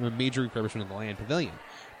major refurbishment of the Land Pavilion.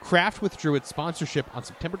 Kraft withdrew its sponsorship on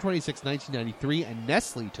September 26, 1993, and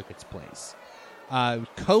Nestle took its place.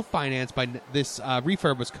 Co-financed by this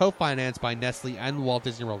refurb was co-financed by Nestle and the Walt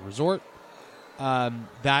Disney World Resort.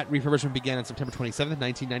 That refurbishment began on September 27th,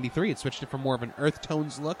 1993. It switched it from more of an earth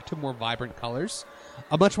tones look to more vibrant colors.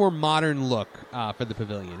 A much more modern look for the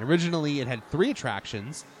pavilion. Originally, it had 3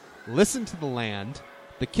 attractions: Listen to the Land,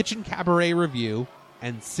 the Kitchen Cabaret Review,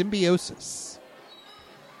 and Symbiosis.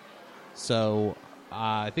 So,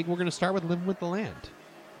 I think we're going to start with Living with the Land.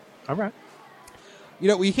 All right. You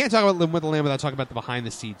know, you can't talk about Living with the Land without talking about the Behind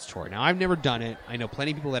the Seeds tour. Now, I've never done it. I know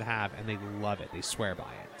plenty of people that have, and they love it. They swear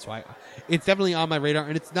by it. So it's definitely on my radar.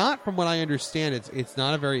 And it's not, from what I understand, it's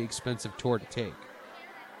not a very expensive tour to take.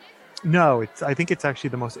 No, I think it's actually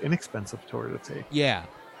the most inexpensive tour to take. Yeah.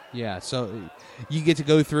 Yeah, so you get to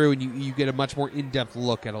go through and you get a much more in-depth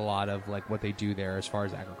look at a lot of what they do there as far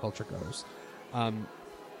as agriculture goes.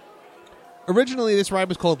 Originally, this ride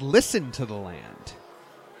was called Listen to the Land.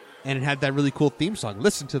 And it had that really cool theme song.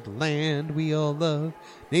 Listen to the land we all love.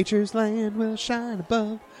 Nature's land will shine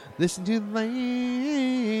above. Listen to the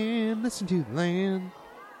land. Listen to the land.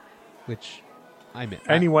 Which I meant.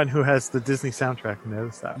 Anyone who has the Disney soundtrack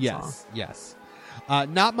knows that song. Yes, yes.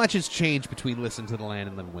 Not much has changed between Listen to the Land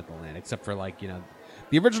and Living with the Land, except for,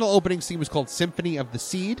 the original opening scene was called Symphony of the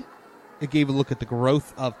Seed. It gave a look at the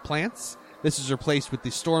growth of plants. This is replaced with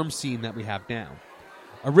the storm scene that we have now.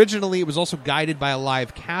 Originally, it was also guided by a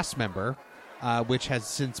live cast member, which has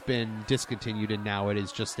since been discontinued, and now it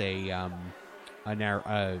is just a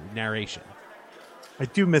narration. I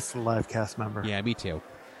do miss the live cast member. Yeah, me too.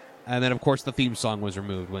 And then, of course, the theme song was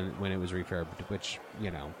removed when it was refurbed, which,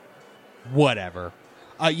 whatever.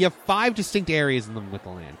 You have 5 distinct areas in Living with the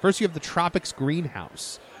Land. First, you have the Tropics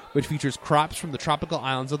Greenhouse, which features crops from the tropical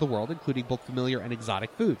islands of the world, including both familiar and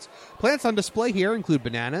exotic foods. Plants on display here include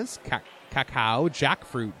bananas, cacao,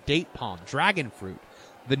 jackfruit, date palm, dragon fruit,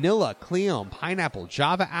 vanilla, cleome, pineapple,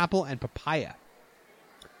 java apple, and papaya.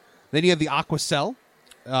 Then you have the Aquacell,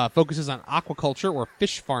 focuses on aquaculture or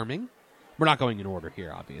fish farming. We're not going in order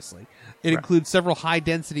here, obviously. It includes several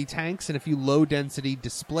high-density tanks and a few low-density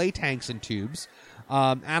display tanks and tubes.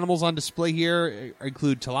 Animals on display here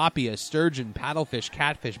include tilapia, sturgeon, paddlefish,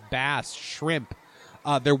 catfish, bass, shrimp.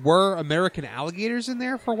 There were American alligators in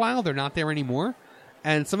there for a while. They're not there anymore.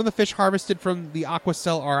 And some of the fish harvested from the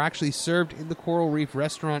Aquacell are actually served in the Coral Reef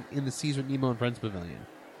restaurant in the Seas with Nemo and Friends Pavilion.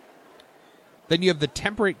 Then you have the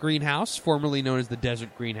Temperate Greenhouse, formerly known as the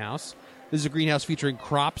Desert Greenhouse. This is a greenhouse featuring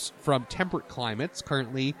crops from temperate climates.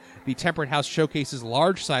 Currently, the Temperate House showcases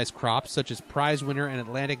large-sized crops such as prize winner and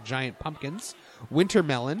Atlantic giant pumpkins, winter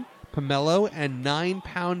melon, pomelo, and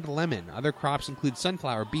 9-pound lemon. Other crops include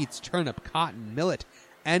sunflower, beets, turnip, cotton, millet,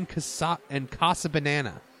 and casa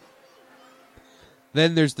banana.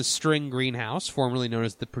 Then there's the String Greenhouse, formerly known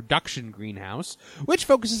as the Production Greenhouse, which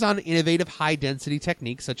focuses on innovative high-density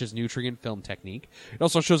techniques such as nutrient film technique. It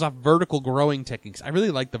also shows off vertical growing techniques. I really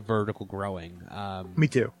like the vertical growing Me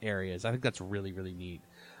too. areas. I think that's really, really neat.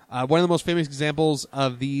 One of the most famous examples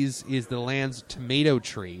of these is the land's tomato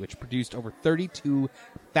tree, which produced over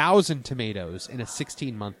 32,000 tomatoes in a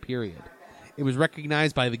 16-month period. It was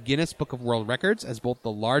recognized by the Guinness Book of World Records as both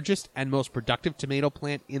the largest and most productive tomato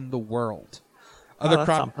plant in the world.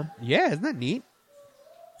 Yeah, isn't that neat?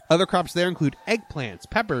 Other crops there include eggplants,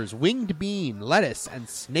 peppers, winged bean, lettuce, and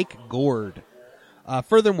snake gourd.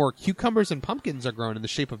 Furthermore, cucumbers and pumpkins are grown in the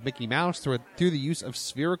shape of Mickey Mouse through the use of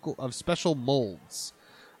special molds.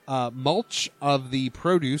 Mulch of the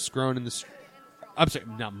produce grown in the... I'm sorry,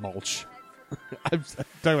 not mulch. I'm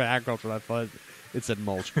talking about agriculture. That's fun. It said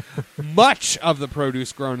mulch. Much of the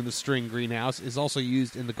produce grown in the String Greenhouse is also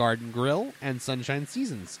used in the Garden Grill and Sunshine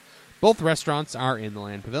Seasons. Both restaurants are in the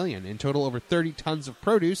Land Pavilion. In total, over 30 tons of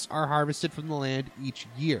produce are harvested from the land each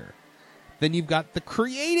year. Then you've got the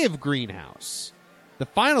Creative Greenhouse. The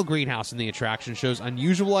final greenhouse in the attraction shows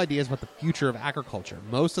unusual ideas about the future of agriculture.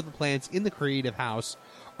 Most of the plants in the Creative House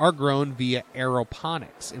are grown via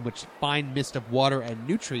aeroponics, in which fine mist of water and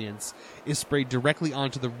nutrients is sprayed directly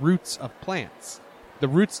onto the roots of plants. The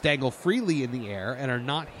roots dangle freely in the air and are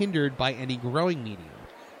not hindered by any growing medium.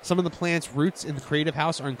 Some of the plant's roots in the Creative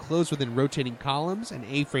House are enclosed within rotating columns and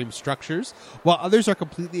A-frame structures, while others are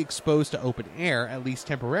completely exposed to open air, at least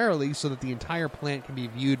temporarily, so that the entire plant can be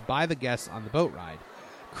viewed by the guests on the boat ride.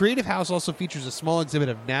 Creative House also features a small exhibit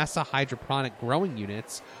of NASA hydroponic growing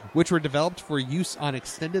units, which were developed for use on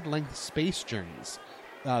extended-length space journeys.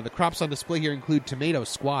 The crops on display here include tomato,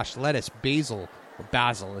 squash, lettuce, basil, or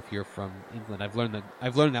basil if you're from England. I've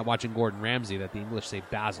learned that watching Gordon Ramsay that the English say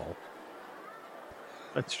basil.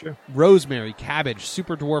 That's true. Rosemary, cabbage,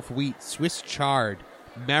 super dwarf wheat, Swiss chard,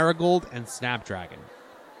 marigold, and snapdragon.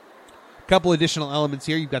 A couple additional elements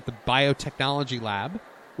here. You've got the biotechnology lab,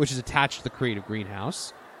 which is attached to the Creative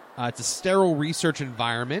Greenhouse. It's a sterile research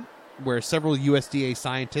environment where several USDA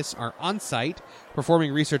scientists are on site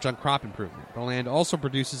performing research on crop improvement. The land also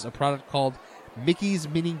produces a product called Mickey's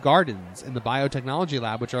Mini Gardens in the biotechnology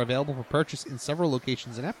lab, which are available for purchase in several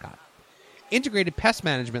locations in Epcot. Integrated Pest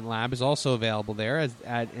Management Lab is also available there as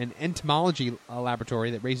an entomology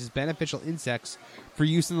laboratory that raises beneficial insects for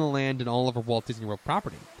use in the land and all over Walt Disney World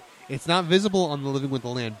property. It's not visible on the Living with the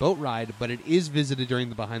Land boat ride, but it is visited during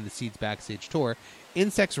the Behind the Scenes backstage tour.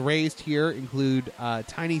 Insects raised here include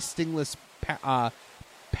tiny stingless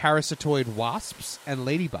parasitoid wasps and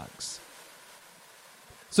ladybugs.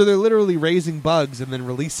 So they're literally raising bugs and then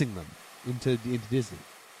releasing them into Disney.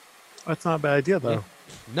 That's not a bad idea, though. Yeah.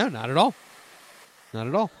 No, not at all. Not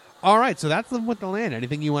at all. All right, so that's Living with the Land.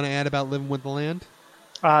 Anything you want to add about Living with the Land?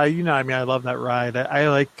 I love that ride. I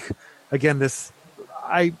like again,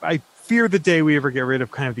 I fear the day we ever get rid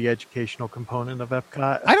of kind of the educational component of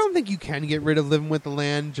Epcot. I don't think you can get rid of Living with the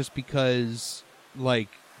Land just because, like,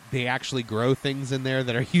 they actually grow things in there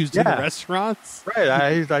that are used in the restaurants. Right.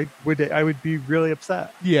 I would be really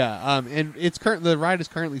upset. Yeah. And the ride is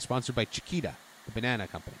currently sponsored by Chiquita, the banana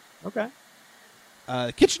company. Okay.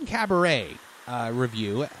 Kitchen Cabaret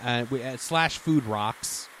review / Food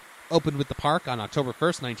Rocks opened with the park on October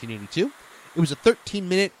 1st, 1982. It was a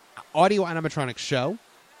 13-minute audio animatronic show.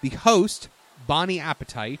 The host, Bonnie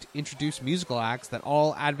Appetite, introduced musical acts that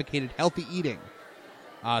all advocated healthy eating.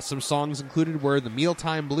 Some songs included were the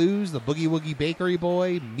Mealtime Blues, the Boogie Woogie Bakery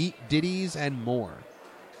Boy, Meat Ditties, and more.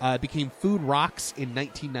 It became Food Rocks in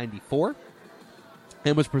 1994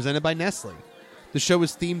 and was presented by Nestle. The show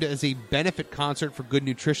was themed as a benefit concert for good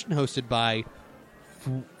nutrition hosted by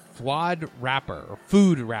Food Rapper,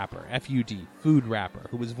 F-U-D, Food Rapper,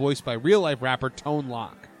 who was voiced by real-life rapper Tone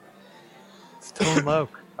Loc. It's Tone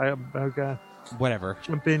Loc. Okay. Whatever.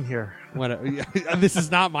 Jump in here. Whatever. This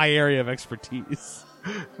is not my area of expertise.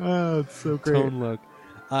 Oh, it's so great. Tone Loc.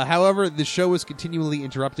 However, the show was continually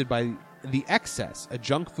interrupted by The Excess, a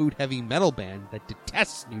junk food heavy metal band that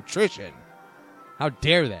detests nutrition. How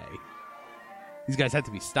dare they? These guys have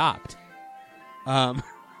to be stopped.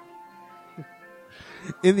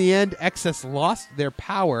 In the end, Excess lost their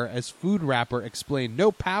power as Food Rapper explained,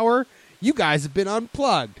 "No power? You guys have been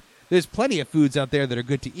unplugged. There's plenty of foods out there that are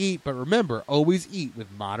good to eat, but remember, always eat with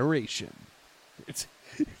moderation."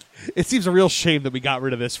 It seems a real shame that we got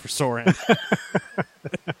rid of this for Soarin'.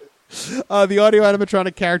 The audio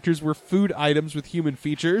animatronic characters were food items with human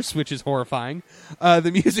features, which is horrifying.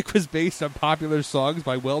 The music was based on popular songs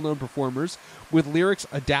by well-known performers with lyrics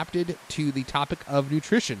adapted to the topic of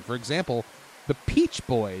nutrition. For example, the Peach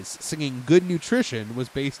Boys singing Good Nutrition was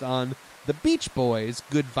based on the Beach Boys'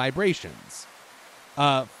 Good Vibrations.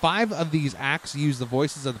 5 of these acts used the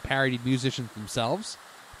voices of the parodied musicians themselves.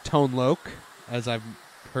 Tone Loc, as I've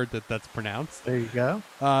heard that's pronounced. There you go.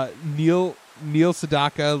 Neil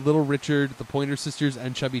Sedaka, Little Richard, the Pointer Sisters,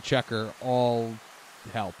 and Chubby Checker all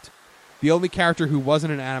helped. The only character who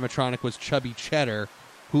wasn't an animatronic was Chubby Cheddar,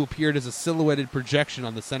 who appeared as a silhouetted projection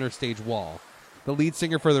on the center stage wall. The lead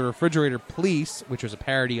singer for the Refrigerator Police, which was a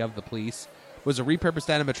parody of The Police, was a repurposed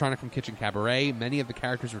animatronic from Kitchen Cabaret. Many of the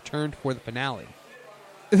characters returned for the finale.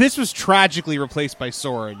 This was tragically replaced by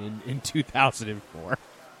Soarin' in 2004.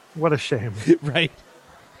 What a shame. Right?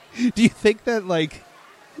 Do you think that, like,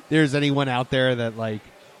 there's anyone out there that, like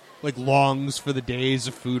longs for the days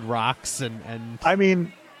of Food Rocks and I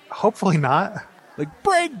mean, hopefully not. Like,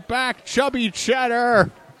 bring back Chubby Cheddar!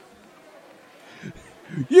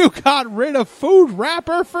 You got rid of Food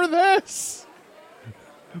Rapper for this!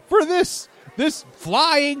 For this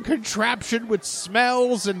flying contraption with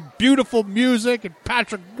smells and beautiful music and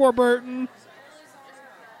Patrick Warburton.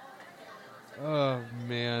 Oh,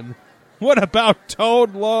 man. What about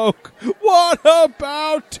Tone Loc? What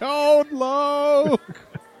about Tone Loc?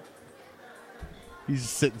 He's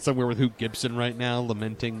sitting somewhere with Hoot Gibson right now,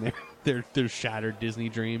 lamenting their shattered Disney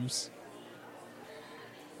dreams.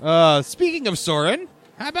 Speaking of Soarin',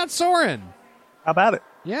 how about Soarin'? How about it?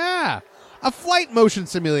 Yeah. A flight motion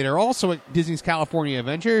simulator, also at Disney's California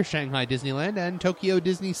Adventure, Shanghai Disneyland, and Tokyo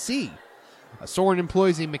Disney Sea. Soarin'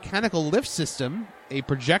 employs a mechanical lift system, a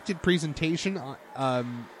projected presentation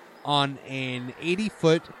on an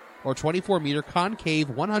 80-foot or 24-meter concave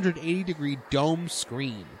 180-degree dome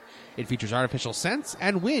screen. It features artificial scents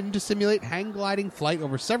and wind to simulate hang-gliding flight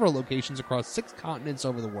over several locations across 6 continents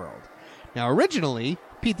over the world. Now, originally,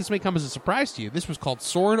 Pete, this may come as a surprise to you, this was called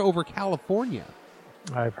Soarin' over California.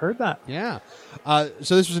 I've heard that. Yeah.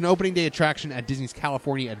 So this was an opening day attraction at Disney's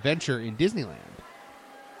California Adventure in Disneyland.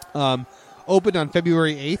 Opened on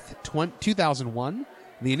February 8th, 2001.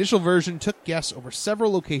 The initial version took guests over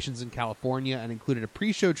several locations in California and included a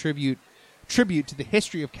pre-show tribute to the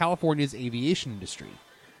history of California's aviation industry.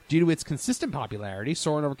 Due to its consistent popularity,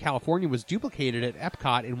 Soarin' over California was duplicated at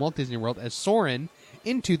Epcot in Walt Disney World as Soarin'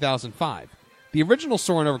 in 2005. The original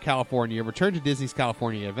Soarin' over California returned to Disney's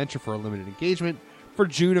California Adventure for a limited engagement for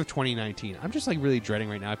June of 2019. I'm just really dreading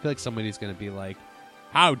right now. I feel like somebody's going to be like,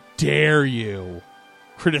 "How dare you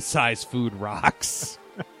criticize Food Rocks?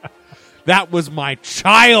 That was my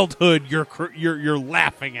childhood. You're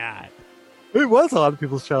laughing at." It was a lot of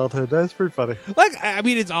people's childhood. That's pretty funny. I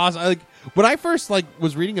mean, it's awesome. Like, when I first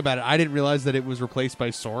was reading about it, I didn't realize that it was replaced by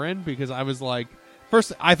Soarin' because I was like,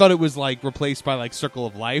 first I thought it was replaced by Circle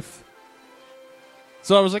of Life.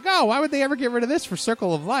 So I was like, oh, why would they ever get rid of this for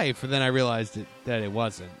Circle of Life? And then I realized that it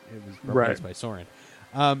wasn't. It was replaced by Soarin'.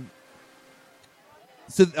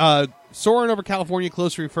 Soarin' over California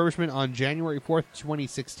closed for refurbishment on January 4th,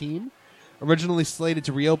 2016. Originally slated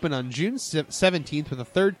to reopen on June 17th with a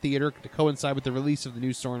third theater to coincide with the release of the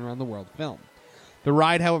new Soarin' Around the World film. The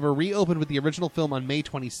ride, however, reopened with the original film on May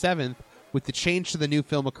 27th, with the change to the new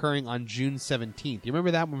film occurring on June 17th. You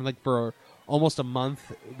remember that when, like, for almost a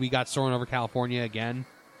month, we got Soarin' Over California again?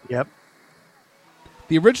 Yep.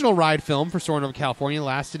 The original ride film for Soarin' Over California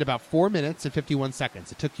lasted about 4 minutes and 51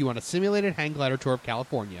 seconds. It took you on a simulated hang glider tour of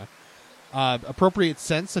California. Appropriate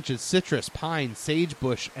scents such as citrus, pine,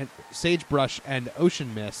 sagebrush, and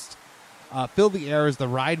ocean mist fill the air as the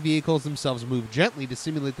ride vehicles themselves move gently to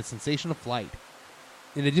simulate the sensation of flight.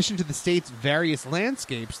 In addition to the state's various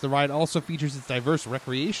landscapes, the ride also features its diverse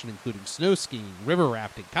recreation, including snow skiing, river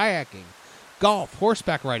rafting, kayaking, golf,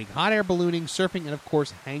 horseback riding, hot air ballooning, surfing, and of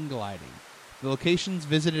course hang gliding. The locations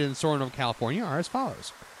visited in Soarin' Over California are as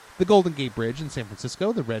follows: the Golden Gate Bridge in San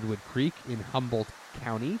Francisco, the Redwood Creek in Humboldt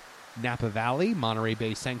County, Napa Valley, Monterey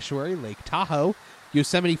Bay Sanctuary, Lake Tahoe,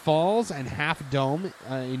 Yosemite Falls, and Half Dome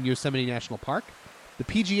in Yosemite National Park, the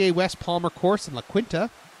PGA West Palmer Course in La Quinta,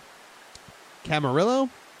 Camarillo,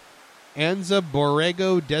 Anza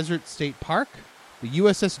Borrego Desert State Park, the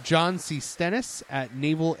USS John C. Stennis at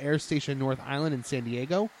Naval Air Station North Island in San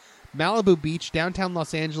Diego, Malibu Beach, downtown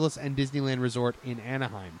Los Angeles, and Disneyland Resort in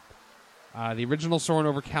Anaheim. The original Soarin'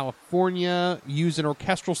 Over California used an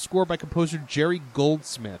orchestral score by composer Jerry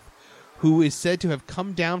Goldsmith, who is said to have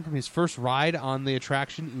come down from his first ride on the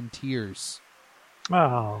attraction in tears.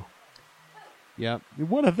 Oh. Yep.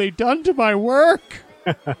 What have they done to my work?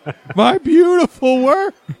 My beautiful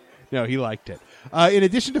work. No, he liked it. In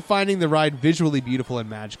addition to finding the ride visually beautiful and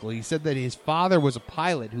magical, he said that his father was a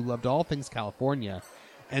pilot who loved all things California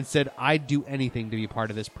and said, "I'd do anything to be part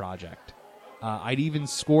of this project. I'd even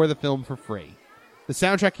score the film for free." The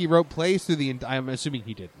soundtrack he wrote plays through the... I'm assuming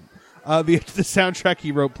he didn't. The soundtrack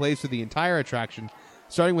he wrote plays through the entire attraction,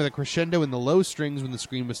 starting with a crescendo in the low strings when the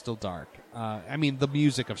screen was still dark. I mean, the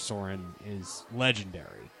music of Soarin' is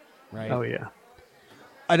legendary, right? Oh, yeah.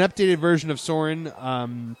 An updated version of Soarin'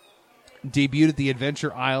 debuted at the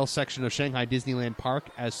Adventure Isle section of Shanghai Disneyland Park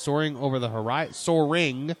as Soaring Over the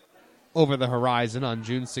Horizon on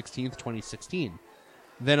June 16th, 2016.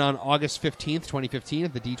 Then on August 15th, 2015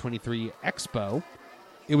 at the D23 Expo,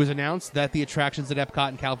 it was announced that the attractions at Epcot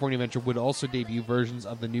and California Adventure would also debut versions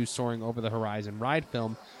of the new Soaring Over the Horizon ride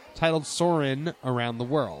film titled Soarin' Around the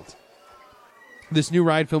World. This new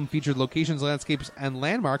ride film featured locations, landscapes, and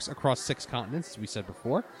landmarks across 6 continents, as we said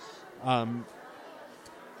before.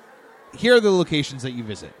 Here are the locations that you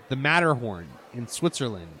visit. The Matterhorn in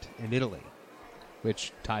Switzerland and Italy,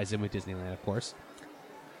 which ties in with Disneyland, of course.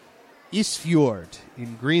 Isfjord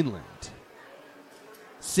in Greenland.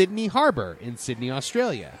 Sydney Harbour in Sydney,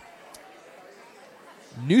 Australia.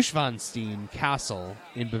 Neuschwanstein Castle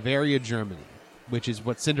in Bavaria, Germany, which is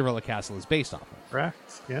what Cinderella Castle is based off of.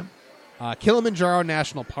 Correct, yeah. Kilimanjaro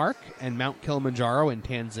National Park and Mount Kilimanjaro in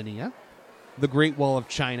Tanzania. The Great Wall of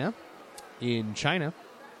China in China.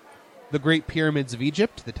 The Great Pyramids of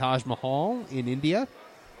Egypt, the Taj Mahal in India.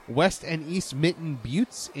 West and East Mitten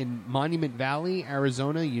Buttes in Monument Valley,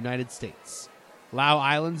 Arizona, United States. Lau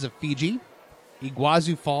Islands of Fiji.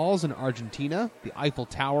 Iguazu Falls in Argentina. The Eiffel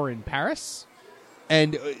Tower in Paris.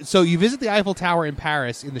 And so you visit the Eiffel Tower in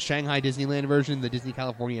Paris in the Shanghai Disneyland version, the Disney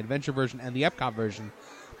California Adventure version, and the Epcot version.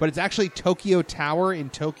 But it's actually Tokyo Tower in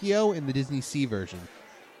Tokyo in the Disney Sea version.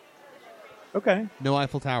 Okay. No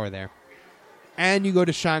Eiffel Tower there. And you go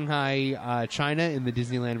to Shanghai, China in the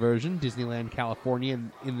Disneyland version, Disneyland California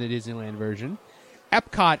in the Disneyland version,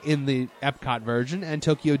 Epcot in the Epcot version, and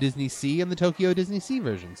Tokyo Disney Sea in the Tokyo Disney Sea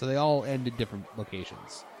version. So they all end at different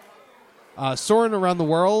locations. Soarin' Around the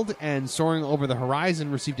World and Soaring Over the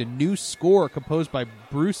Horizon received a new score composed by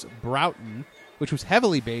Bruce Broughton, which was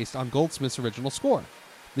heavily based on Goldsmith's original score.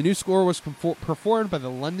 The new score was performed by the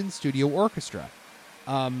London Studio Orchestra.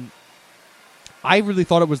 I really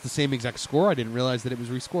thought it was the same exact score. I didn't realize that it was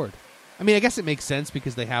rescored. I mean, I guess it makes sense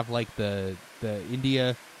because they have like the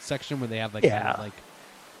India section where they have like, kind of like,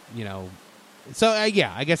 you know. So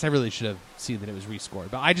yeah, I guess I really should have seen that it was rescored.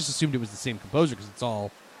 But I just assumed it was the same composer because it's all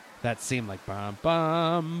that same like bum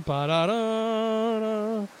bum ba da da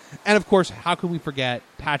da. And of course, how can we forget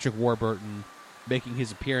Patrick Warburton making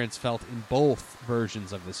his appearance felt in both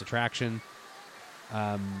versions of this attraction?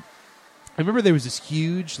 I remember there was this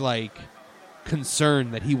huge like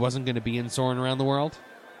concern that he wasn't going to be in Soarin' Around the World.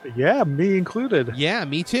 Yeah, me included. Yeah,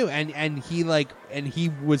 me too. And he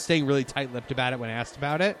was staying really tight-lipped about it when asked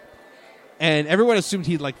about it. And everyone assumed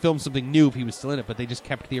he'd like film something new if he was still in it, but they just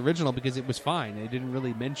kept the original because it was fine. They didn't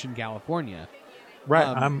really mention California. Right,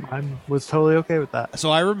 I was totally okay with that. So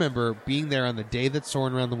I remember being there on the day that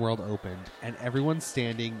Soarin' Around the World opened, and everyone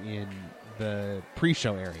standing in the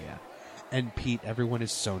pre-show area. And Pete, everyone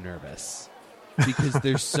is so nervous because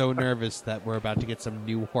they're so nervous that we're about to get some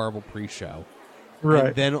new horrible pre-show. Right.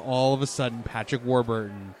 And then all of a sudden, Patrick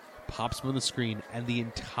Warburton pops up on the screen, and the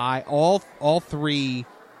entire all three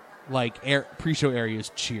pre-show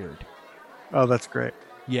areas cheered. Oh, that's great.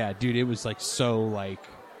 Yeah, dude, it was so I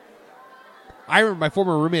remember my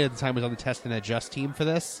former roommate at the time was on the Test and Adjust team for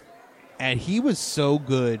this, and he was so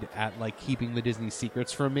good at keeping the Disney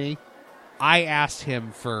secrets from me. I asked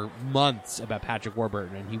him for months about Patrick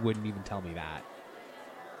Warburton, and he wouldn't even tell me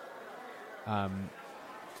that.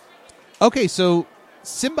 Okay, so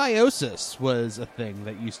Symbiosis was a thing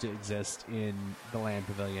that used to exist in the Land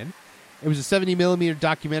Pavilion. It was a 70mm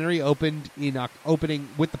documentary opening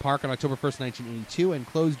with the park on October 1st, 1982, and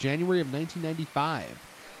closed January of 1995.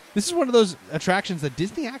 This is one of those attractions that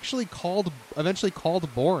Disney actually eventually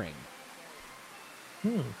called boring.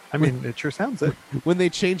 I mean, it sure sounds it. When they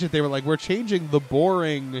changed it, they were like, we're changing the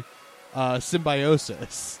boring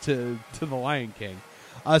Symbiosis to The Lion King.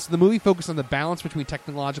 So the movie focused on the balance between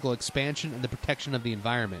technological expansion and the protection of the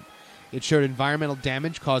environment. It showed environmental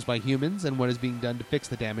damage caused by humans and what is being done to fix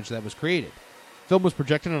the damage that was created. The film was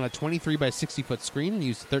projected on a 23 by 60 foot screen and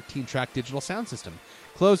used a 13-track digital sound system.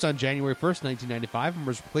 Closed on January 1st, 1995, and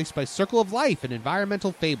was replaced by Circle of Life, an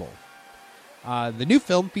environmental fable. The new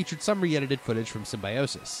film featured some re-edited footage from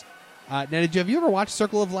Symbiosis. Now, have you ever watched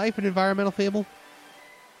Circle of Life, an environmental fable?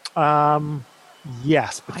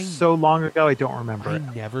 Yes, but so long ago I don't remember it.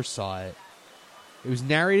 I never saw it. It was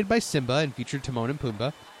narrated by Simba and featured Timon and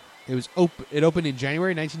Pumbaa. It opened in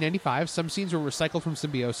January 1995. Some scenes were recycled from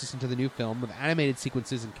Symbiosis into the new film, with animated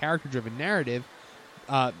sequences and character-driven narrative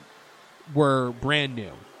were brand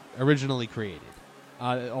new, originally created.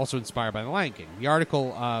 Also inspired by The Lion King. The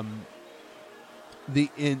article,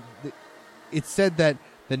 it said that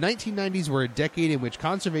the 1990s were a decade in which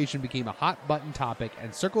conservation became a hot-button topic,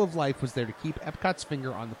 and Circle of Life was there to keep Epcot's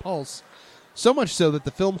finger on the pulse, so much so that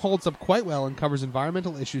the film holds up quite well and covers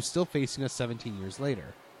environmental issues still facing us 17 years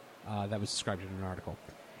later. That was described in an article.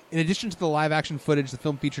 In addition to the live-action footage, the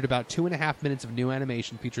film featured about 2.5 minutes of new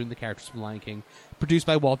animation featuring the characters from Lion King, produced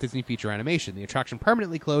by Walt Disney Feature Animation. The attraction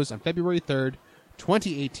permanently closed on February 3rd,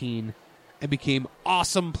 2018, and became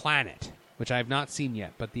Awesome Planet, which I have not seen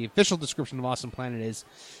yet, but the official description of Awesome Planet is: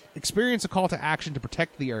 experience a call to action to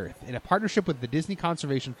protect the Earth. In a partnership with the Disney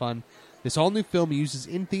Conservation Fund, this all-new film uses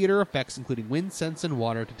in-theater effects, including wind, scents, and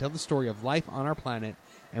water, to tell the story of life on our planet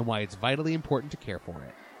and why it's vitally important to care for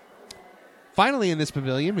it. Finally, in this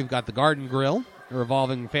pavilion, we've got the Garden Grill, a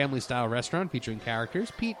revolving family-style restaurant featuring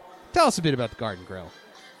characters. Pete, tell us a bit about the Garden Grill.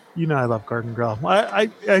 You know I love Garden Grill. I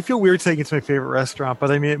feel weird saying it's my favorite restaurant,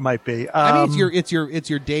 but I mean it might be. I mean it's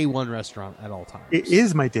your day one restaurant at all times. It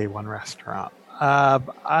is my day one restaurant. I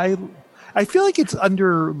feel like it's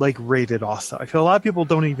rated also. I feel a lot of people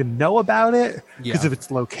don't even know about it because of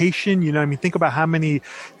its location. You know, I mean, think about how many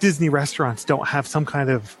Disney restaurants don't have some kind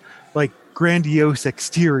of grandiose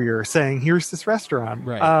exterior saying, "Here's this restaurant."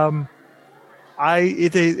 Right.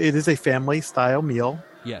 It is a family style meal.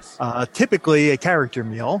 Yes. Typically a character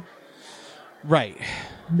meal. Right.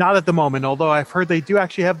 Not at the moment, although I've heard they do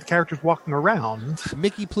actually have the characters walking around.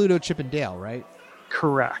 Mickey, Pluto, Chip, and Dale, right?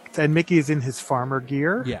 Correct. And Mickey is in his farmer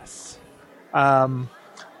gear. Yes.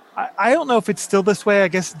 I don't know if it's still this way. I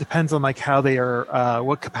guess it depends on how they are,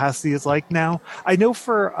 what capacity is like now. I know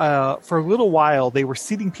for a little while they were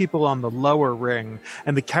seating people on the lower ring,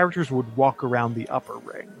 and the characters would walk around the upper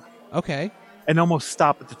ring. Okay. And almost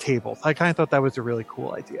stop at the table. I kind of thought that was a really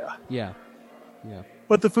cool idea. Yeah. Yeah.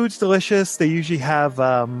 But the food's delicious. They usually have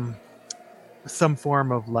some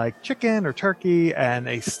form of chicken or turkey and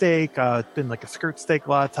a steak. It's been a skirt steak a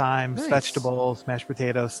lot of times. Nice. Vegetables, mashed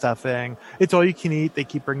potatoes, stuffing. It's all you can eat. They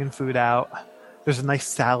keep bringing food out. There's a nice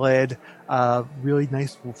salad. Really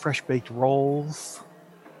nice fresh baked rolls.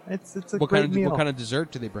 It's a great meal. What kind of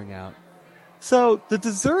dessert do they bring out? So the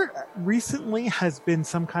dessert recently has been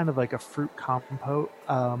some kind of a fruit compote.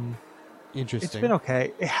 Interesting. It's been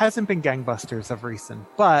okay. It hasn't been gangbusters of recent,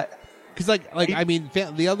 but because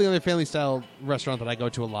the only other family style restaurant that I go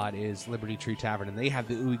to a lot is Liberty Tree Tavern, and they have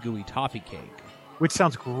the Ooey Gooey toffee cake, which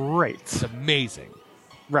sounds great. It's amazing.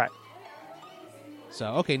 Right.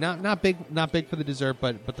 So okay, not big for the dessert,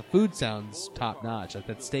 but the food sounds top notch.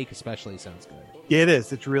 That steak especially sounds good. Yeah, it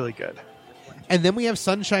is. It's really good. And then we have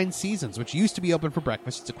Sunshine Seasons, which used to be open for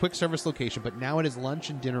breakfast. It's a quick service location, but now it is lunch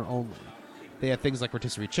and dinner only. They have things like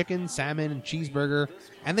rotisserie chicken, salmon, and cheeseburger.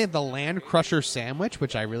 And they have the Land Crusher sandwich,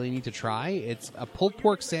 which I really need to try. It's a pulled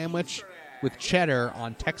pork sandwich with cheddar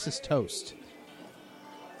on Texas toast.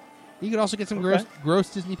 You can also get some gross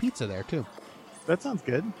Disney pizza there, too. That sounds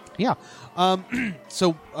good. Yeah.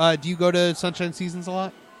 So, do you go to Sunshine Seasons a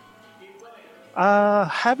lot?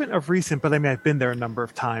 Haven't of recent, but I mean, I've been there a number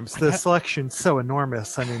of times. The selection's so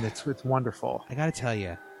enormous. I mean, it's wonderful. I gotta tell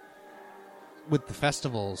you, with the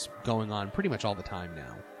festivals going on pretty much all the time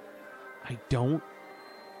now, I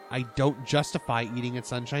don't justify eating at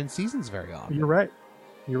Sunshine Seasons very often. You're right.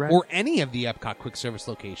 Or any of the Epcot quick service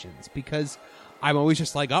locations, because I'm always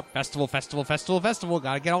just like, festival,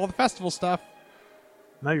 gotta get all the festival stuff.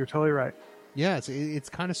 No, you're totally right. Yeah, it's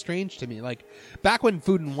kind of strange to me. Like, back when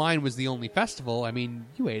Food and Wine was the only festival, I mean,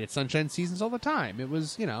 you ate at Sunshine Seasons all the time. It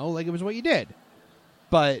was, it was what you did.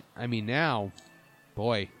 But, I mean, now,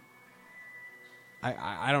 boy,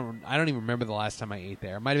 I don't even remember the last time I ate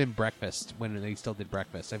there. It might have been breakfast, when they still did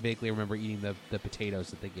breakfast. I vaguely remember eating the potatoes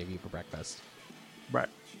that they gave you for breakfast. Right.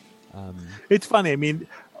 It's funny. I mean,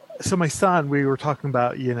 so my son, we were talking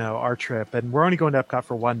about, our trip, and we're only going to Epcot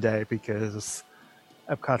for one day because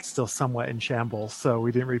Epcot's still somewhat in shambles, so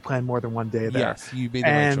we didn't really plan more than one day there. Yes, you made the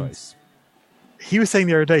right choice. He was saying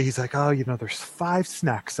the other day, he's like, there's 5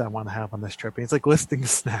 snacks I want to have on this trip. And he's like listing the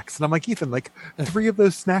snacks. And I'm like, Ethan, like 3 of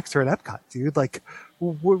those snacks are at Epcot, dude. Like,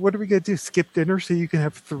 what are we going to do? Skip dinner so you can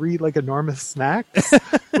have 3 like enormous snacks?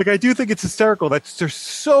 Like, I do think it's hysterical that there's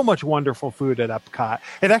so much wonderful food at Epcot.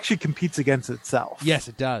 It actually competes against itself. Yes,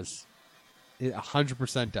 it does. It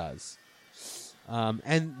 100% does.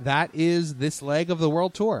 And that is this leg of the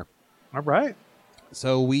World Tour. All right.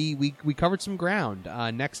 So we covered some ground.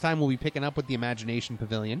 Next time we'll be picking up with the Imagination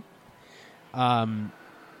Pavilion. And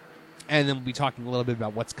then we'll be talking a little bit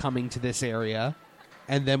about what's coming to this area.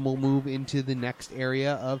 And then we'll move into the next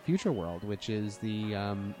area of Future World, which is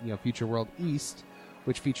the Future World East,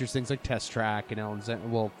 which features things like Test Track and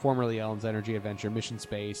formerly Ellen's Energy Adventure, Mission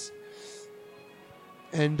Space.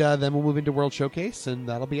 And then we'll move into World Showcase, and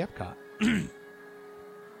that'll be Epcot.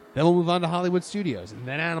 Then we'll move on to Hollywood Studios, and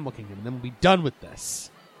then Animal Kingdom, and then we'll be done with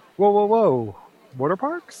this. Whoa. Water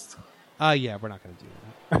parks? Yeah, we're not going to do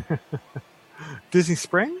that. Disney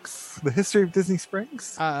Springs? The history of Disney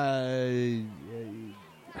Springs?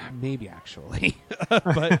 Maybe, actually.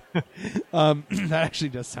 But that actually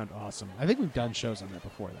does sound awesome. I think we've done shows on that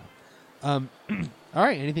before, though. All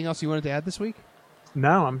right, anything else you wanted to add this week?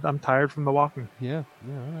 No, I'm tired from the walking. Yeah,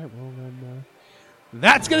 all right. Well, then...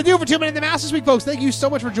 That's going to do it for 2 Men in the Mouse this week, folks. Thank you so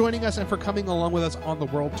much for joining us and for coming along with us on the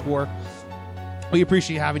World Tour. We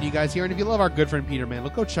appreciate having you guys here. And if you love our good friend Peter Mandel,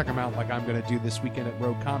 go check him out like I'm going to do this weekend at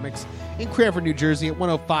Rogue Comics in Cranford, New Jersey at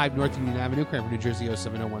 105 North Union Avenue, Cranford, New Jersey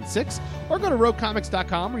 07016. Or go to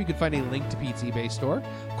roguecomics.com where you can find a link to Pete's eBay store.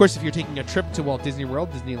 Of course, if you're taking a trip to Walt Disney World,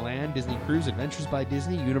 Disneyland, Disney Cruise, Adventures by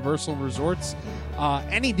Disney, Universal Resorts,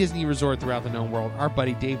 any Disney resort throughout the known world, our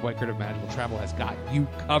buddy Dave Weichert of Magical Travel has got you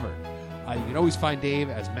covered. You can always find Dave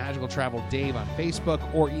as Magical Travel Dave on Facebook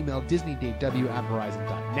or email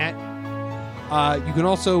DisneyDaveW@Verizon.net. You can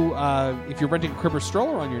also, if you're renting a crib or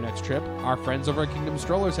stroller on your next trip, our friends over at Kingdom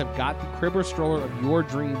Strollers have got the crib or stroller of your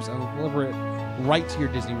dreams and will deliver it right to your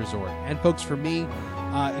Disney resort. And folks, for me,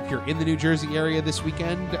 if you're in the New Jersey area this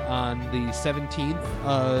weekend on the 17th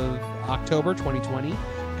of October 2020,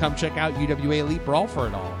 come check out UWA Elite Brawl for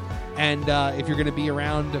It All. And if you're going to be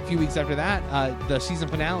around a few weeks after that, the season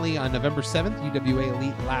finale on November 7th, UWA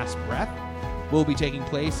Elite Last Breath, will be taking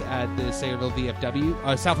place at the Sayreville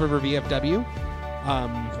VFW, South River VFW.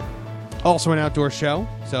 Also an outdoor show,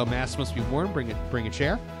 so masks must be worn. Bring a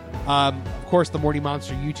chair. Of course, the Morty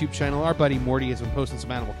Monster YouTube channel. Our buddy Morty has been posting some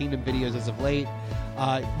Animal Kingdom videos as of late.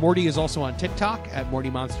 Morty is also on TikTok at Morty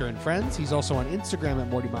Monster and Friends. He's also on Instagram at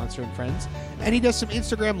Morty Monster and Friends. And he does some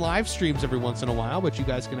Instagram live streams every once in a while, which you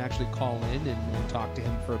guys can actually call in and talk to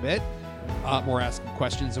him for a bit. Or ask him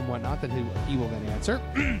questions and whatnot that he will then answer.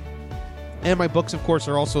 And my books, of course,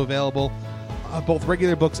 are also available. Both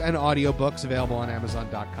regular books and audio books available on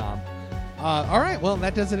Amazon.com. All right, well,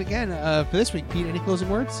 that does it again for this week. Pete, any closing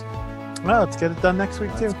words? Well, let's get it done next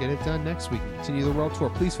week, too. Let's get it done next week. Continue the World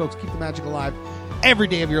Tour. Please, folks, keep the magic alive every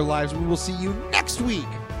day of your lives. We will see you next week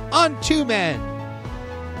on 2 Men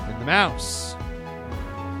in the Mouse.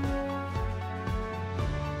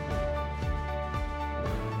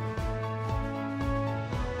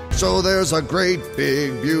 So there's a great,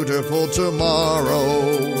 big, beautiful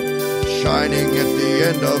tomorrow shining at the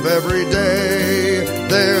end of every day.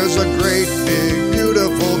 There's a great, big,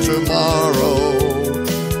 beautiful tomorrow,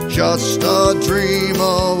 just a dream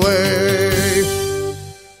away.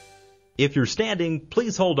 If you're standing,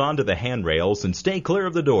 please hold on to the handrails and stay clear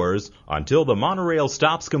of the doors until the monorail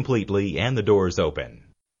stops completely and the doors open.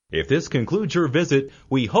 If this concludes your visit,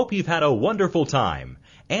 we hope you've had a wonderful time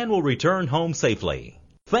and will return home safely.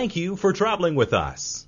 Thank you for traveling with us.